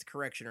you think it's a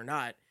correction or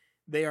not.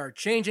 They are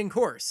changing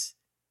course.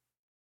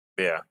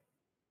 Yeah.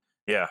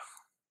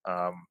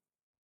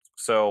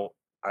 So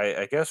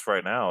I guess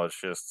right now it's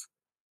just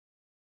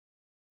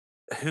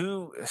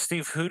who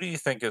do you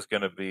think is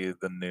going to be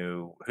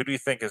who do you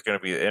think is going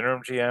to be the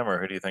interim GM, or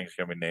who do you think is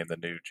going to be named the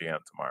new GM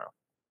tomorrow?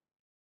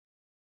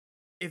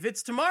 If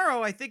it's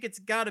tomorrow, I think it's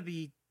got to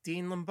be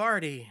Dean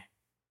Lombardi.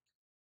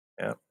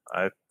 Yeah,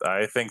 I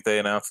think they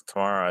announce it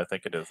tomorrow. I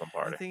think it is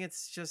Lombardi. I think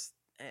it's just,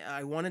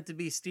 I want it to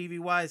be Stevie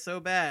Y so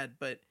bad,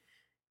 but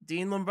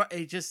Dean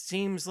Lombardi, it just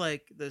seems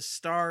like the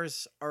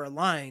stars are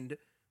aligned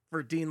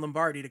for Dean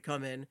Lombardi to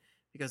come in,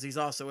 because he's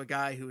also a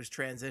guy who has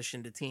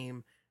transitioned a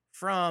team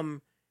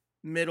from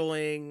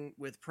middling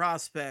with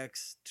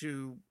prospects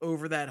to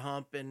over that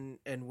hump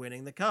and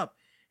winning the cup.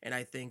 And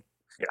I think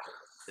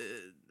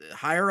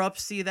higher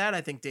ups see that.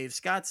 I think Dave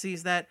Scott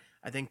sees that.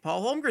 I think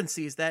Paul Holmgren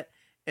sees that.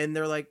 And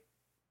they're like,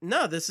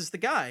 no, this is the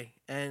guy.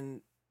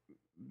 And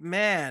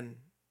man,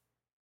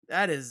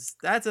 that's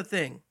a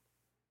thing.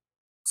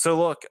 So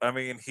look, I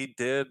mean, he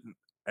did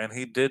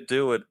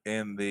do it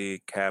in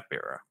the cap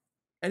era.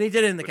 And he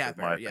did it in the cap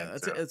era. Yeah,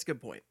 that's a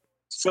good point.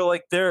 So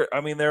like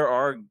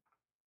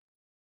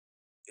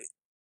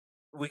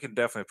we can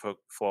definitely poke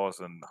flaws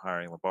in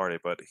hiring Lombardi,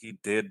 but he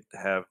did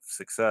have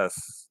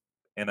success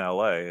in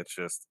LA. It's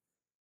just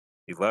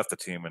he left the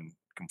team in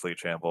complete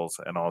shambles,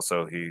 and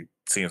also he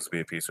seems to be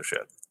a piece of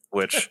shit.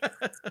 Which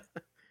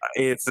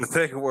it's the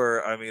thing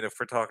where, I mean, if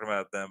we're talking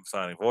about them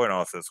signing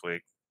Voynov this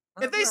week,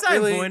 if they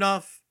sign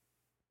Voynov,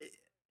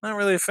 not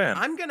really a fan.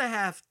 I'm gonna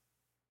have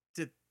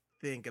to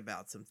think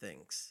about some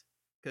things,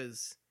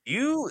 because do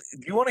you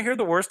want to hear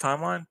the worst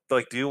timeline?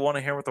 Like, do you want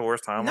to hear what the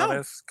worst timeline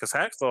is? Because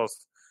Hackstall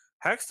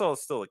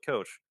is still a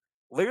coach.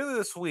 Later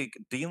this week,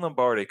 Dean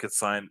Lombardi could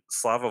sign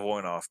Slava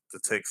Voynov to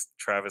take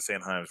Travis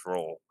Sanheim's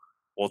role,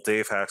 while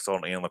Dave Hackstall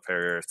and Ian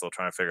LePerriere are still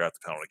trying to figure out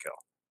the penalty kill.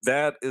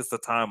 That is the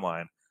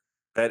timeline.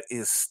 That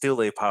is still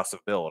a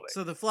possibility.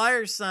 So the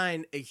Flyers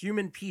sign a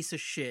human piece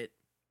of shit.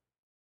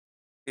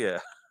 Yeah.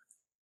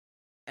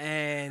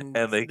 And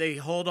they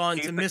hold on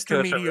to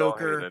Mr.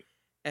 Mediocre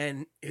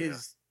and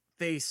his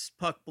face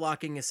puck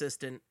blocking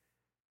assistant.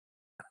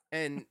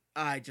 And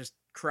I just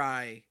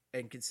cry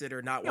and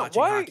consider not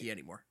watching hockey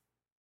anymore.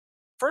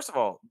 First of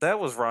all, that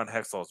was Ron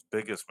Hextall's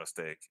biggest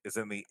mistake. Is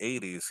in the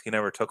 80s, he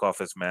never took off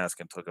his mask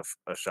and took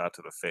a shot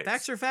to the face.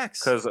 Facts are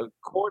facts. Because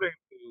according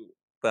to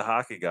the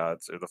hockey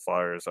gods or the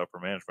Flyers upper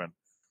management,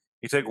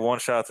 you take one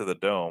shot to the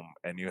dome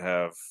and you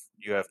have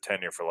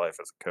tenure for life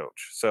as a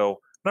coach.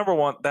 So number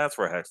one, that's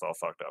where Hextall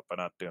fucked up by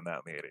not doing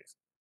that in the 80s.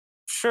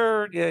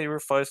 Sure, yeah, you were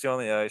feisty on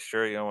the ice.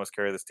 Sure, you almost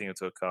carried this team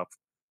to a cup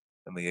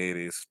in the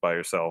 80s by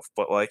yourself.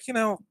 But like,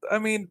 I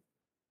mean,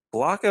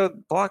 block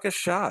a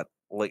shot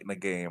late in the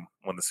game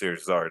when the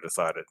series is already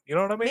decided. You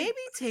know what I mean? Maybe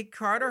take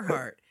Carter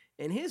Hart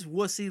and his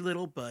wussy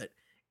little butt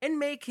and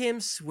make him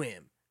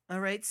swim. All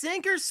right,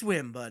 sink or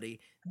swim, buddy.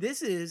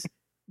 This is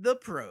the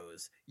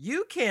pros.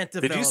 You can't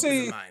develop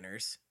in the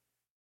minors.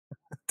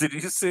 Did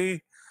you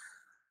see?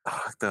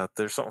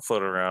 There's something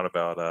floating around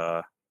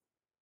about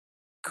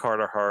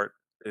Carter Hart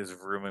is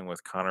rooming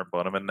with Connor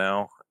Bunnaman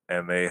now,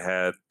 and they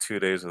had 2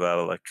 days without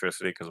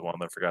electricity because one of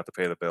them forgot to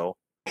pay the bill.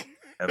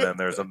 And then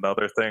there's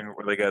another thing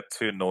where they got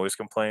 2 noise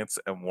complaints,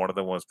 and one of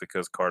them was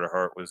because Carter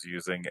Hart was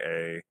using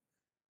a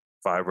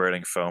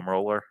vibrating foam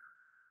roller.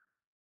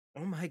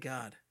 Oh my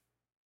God.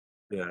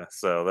 Yeah,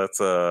 so that's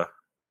you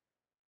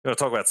know,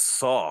 talk about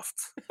soft.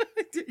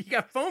 You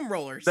got foam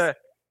rollers. That,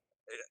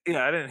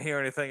 yeah, I didn't hear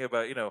anything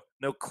about,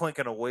 no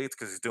clinking of weights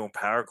because he's doing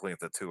power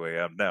cleans at 2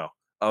 a.m. No,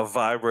 a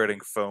vibrating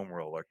foam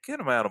roller. Get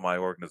him out of my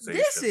organization.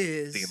 This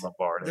is Dean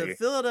Lombardi. the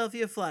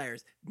Philadelphia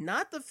Flyers,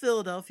 not the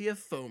Philadelphia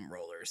Foam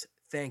Rollers.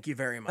 Thank you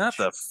very much. Not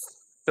the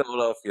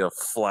Philadelphia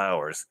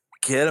Flowers.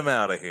 Get him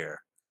out of here.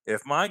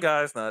 If my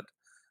guy's not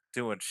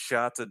doing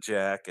shots of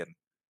Jack and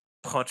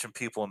punching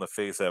people in the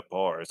face at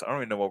bars, I don't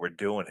even know what we're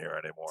doing here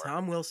anymore.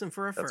 Tom Wilson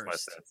for a That's my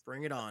first. sense.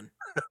 Bring it on.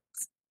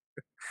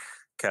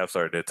 Caps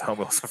already did Tom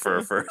Wilson for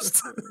a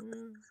first.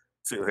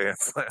 2-hand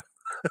slam.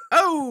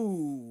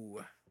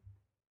 Oh!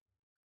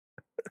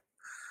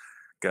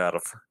 Got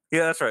him.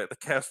 Yeah, that's right. The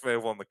Caps may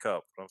have won the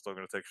cup, but I'm still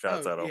going to take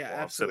shots at him yeah,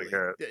 while absolutely.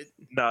 I'm sitting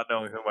here not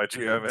knowing who my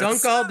GM is.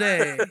 Dunk all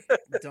day.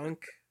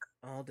 Dunk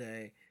all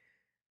day.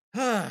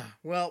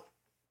 Well,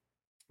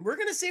 we're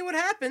going to see what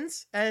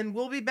happens, and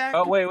we'll be back.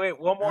 Oh, wait.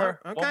 One more.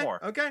 Okay. One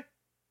more. Okay.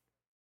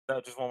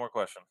 No, just one more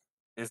question.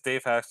 Is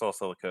Dave Haxtell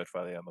still the coach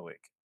by the end of the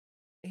week?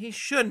 He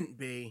shouldn't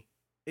be.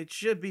 It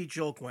should be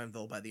Joel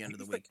Quenville by the end of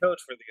the week.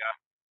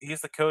 He's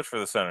the coach for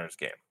the Senators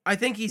game. I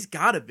think he's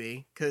got to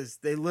be, because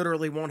they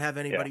literally won't have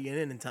anybody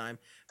in time.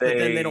 But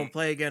then they don't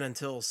play again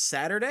until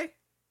Saturday?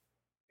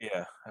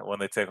 Yeah, when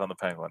they take on the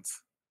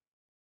Penguins.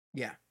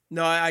 Yeah.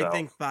 No, I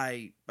think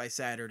by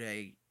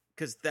Saturday,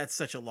 because that's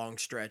such a long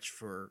stretch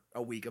for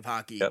a week of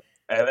hockey. Yep.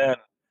 And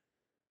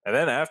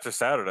then after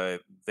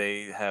Saturday,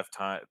 they have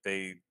time.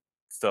 They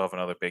still have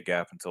another big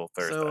gap until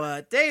Thursday.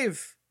 So,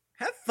 Dave,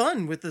 have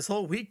fun with this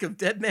whole week of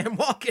Dead Man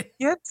Walking.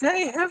 Yeah,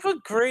 hey, have a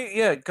great.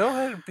 Yeah, go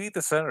ahead and beat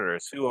the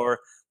Senators, who are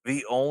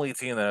the only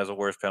team that has a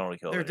worse penalty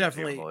kill. They're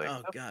definitely.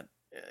 Oh God.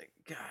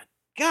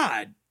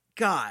 God.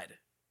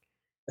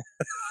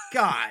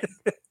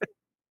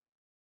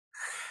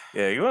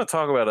 Yeah, you want to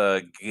talk about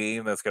a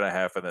game that's going to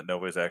happen that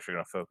nobody's actually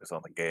going to focus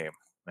on the game,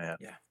 man.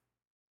 Yeah.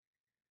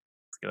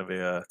 It's gonna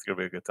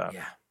be a good time.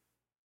 Yeah.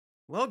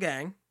 Well,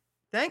 gang,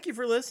 thank you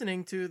for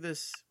listening to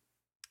this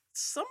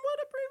somewhat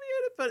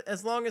abbreviated, but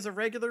as long as a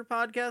regular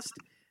podcast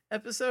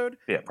episode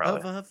of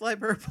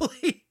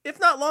Flyperbole, if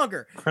not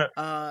longer.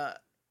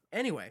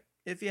 Anyway,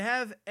 if you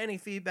have any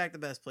feedback, the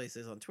best place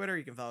is on Twitter.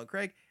 You can follow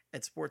Craig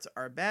at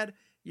SportsAreBad.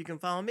 You can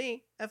follow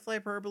me at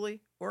Flyperbole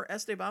or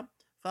Esteban.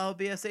 Follow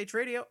BSH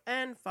Radio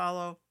and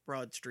follow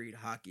Broad Street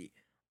Hockey.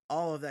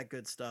 All of that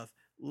good stuff.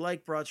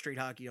 Like Broad Street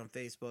Hockey on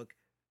Facebook,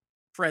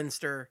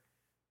 Friendster,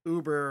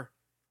 Uber,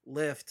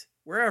 Lyft,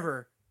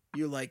 wherever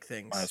you like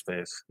things.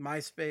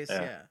 MySpace,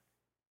 yeah.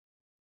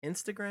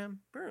 Instagram?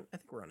 I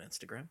think we're on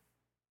Instagram.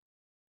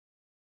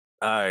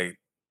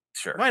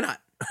 Sure. Why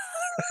not?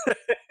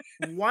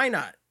 Why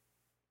not?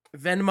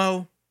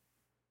 Venmo.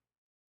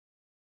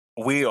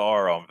 We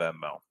are on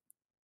Venmo.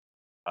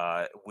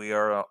 We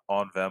are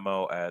on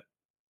Venmo at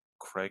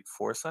Craig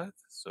Forsyth.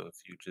 So if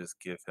you just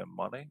give him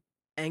money.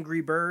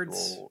 Angry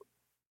Birds.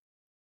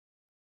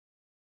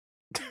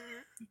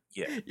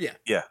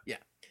 Yeah.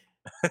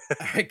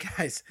 All right,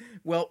 guys.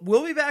 Well,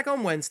 we'll be back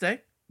on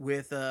Wednesday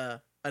with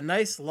a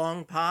nice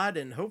long pod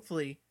and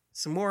hopefully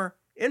some more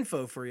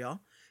info for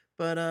y'all.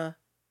 But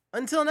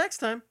until next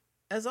time,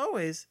 as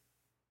always,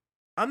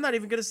 I'm not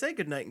even going to say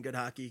good night and good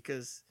hockey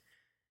because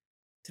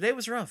today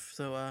was rough.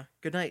 So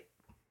good night.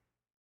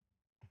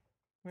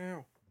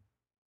 Wow.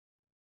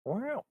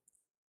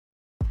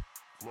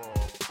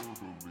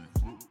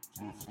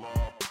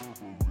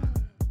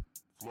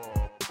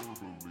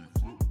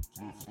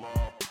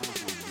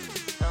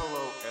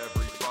 Hello,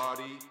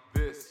 everybody.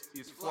 This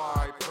is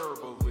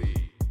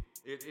Flyperbole.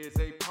 It is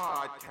a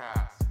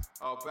podcast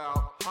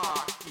about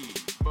hockey,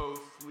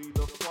 mostly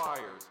the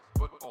Flyers,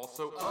 but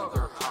also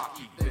other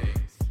hockey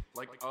things,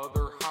 like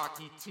other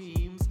hockey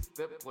teams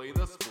that play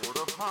the sport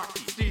of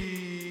hockey.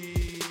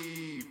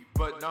 Steve,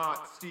 but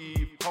not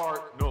Steve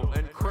Hartnell,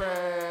 and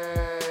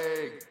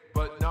Craig,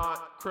 but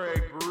not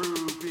Craig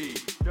Ruby.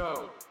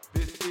 No,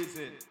 this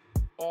isn't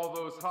all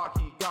those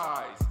hockey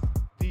guys.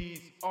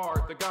 These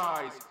are the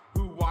guys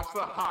who watch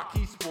the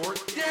hockey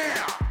sport.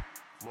 Yeah!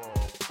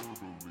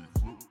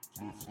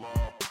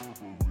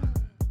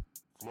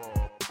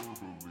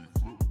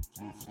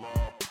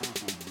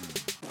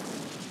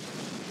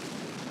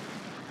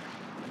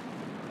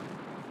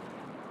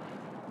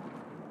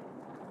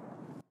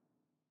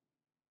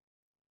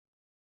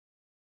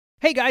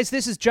 Hey guys,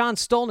 this is John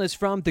Stolnis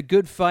from The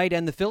Good Fight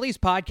and the Phillies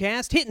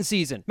podcast, Hittin'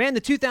 Season. Man, the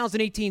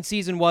 2018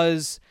 season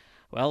was,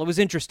 well, it was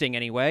interesting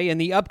anyway,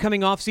 and the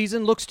upcoming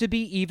offseason looks to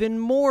be even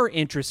more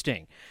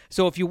interesting.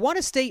 So if you want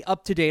to stay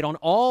up to date on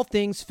all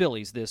things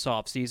Phillies this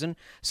offseason,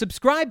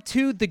 subscribe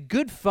to the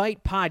Good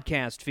Fight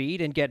podcast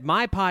feed and get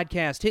my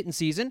podcast Hittin'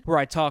 Season, where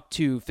I talk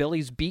to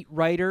Phillies beat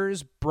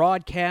writers,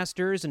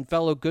 broadcasters, and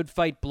fellow Good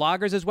Fight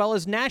bloggers, as well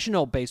as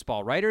national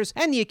baseball writers,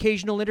 and the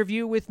occasional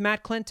interview with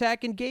Matt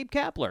Klentak and Gabe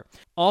Kapler.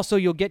 Also,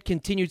 you'll get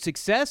Continued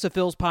Success, a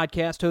Phil's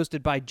podcast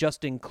hosted by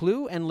Justin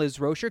Klugh and Liz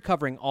Rocher,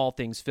 covering all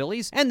things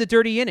Phillies, and The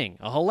Dirty Inning,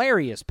 a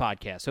hilarious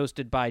podcast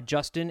hosted by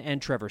Justin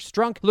and Trevor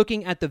Strunk,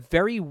 looking at the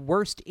very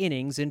worst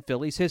innings in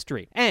Phillies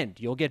history. And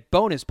you'll get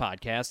bonus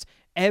podcasts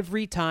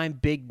every time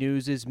big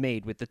news is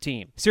made with the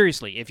team.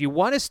 Seriously, if you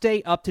want to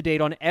stay up to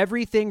date on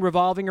everything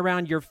revolving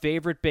around your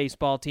favorite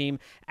baseball team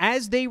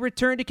as they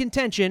return to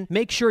contention,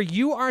 make sure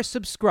you are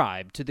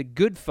subscribed to the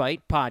Good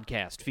Fight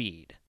podcast feed.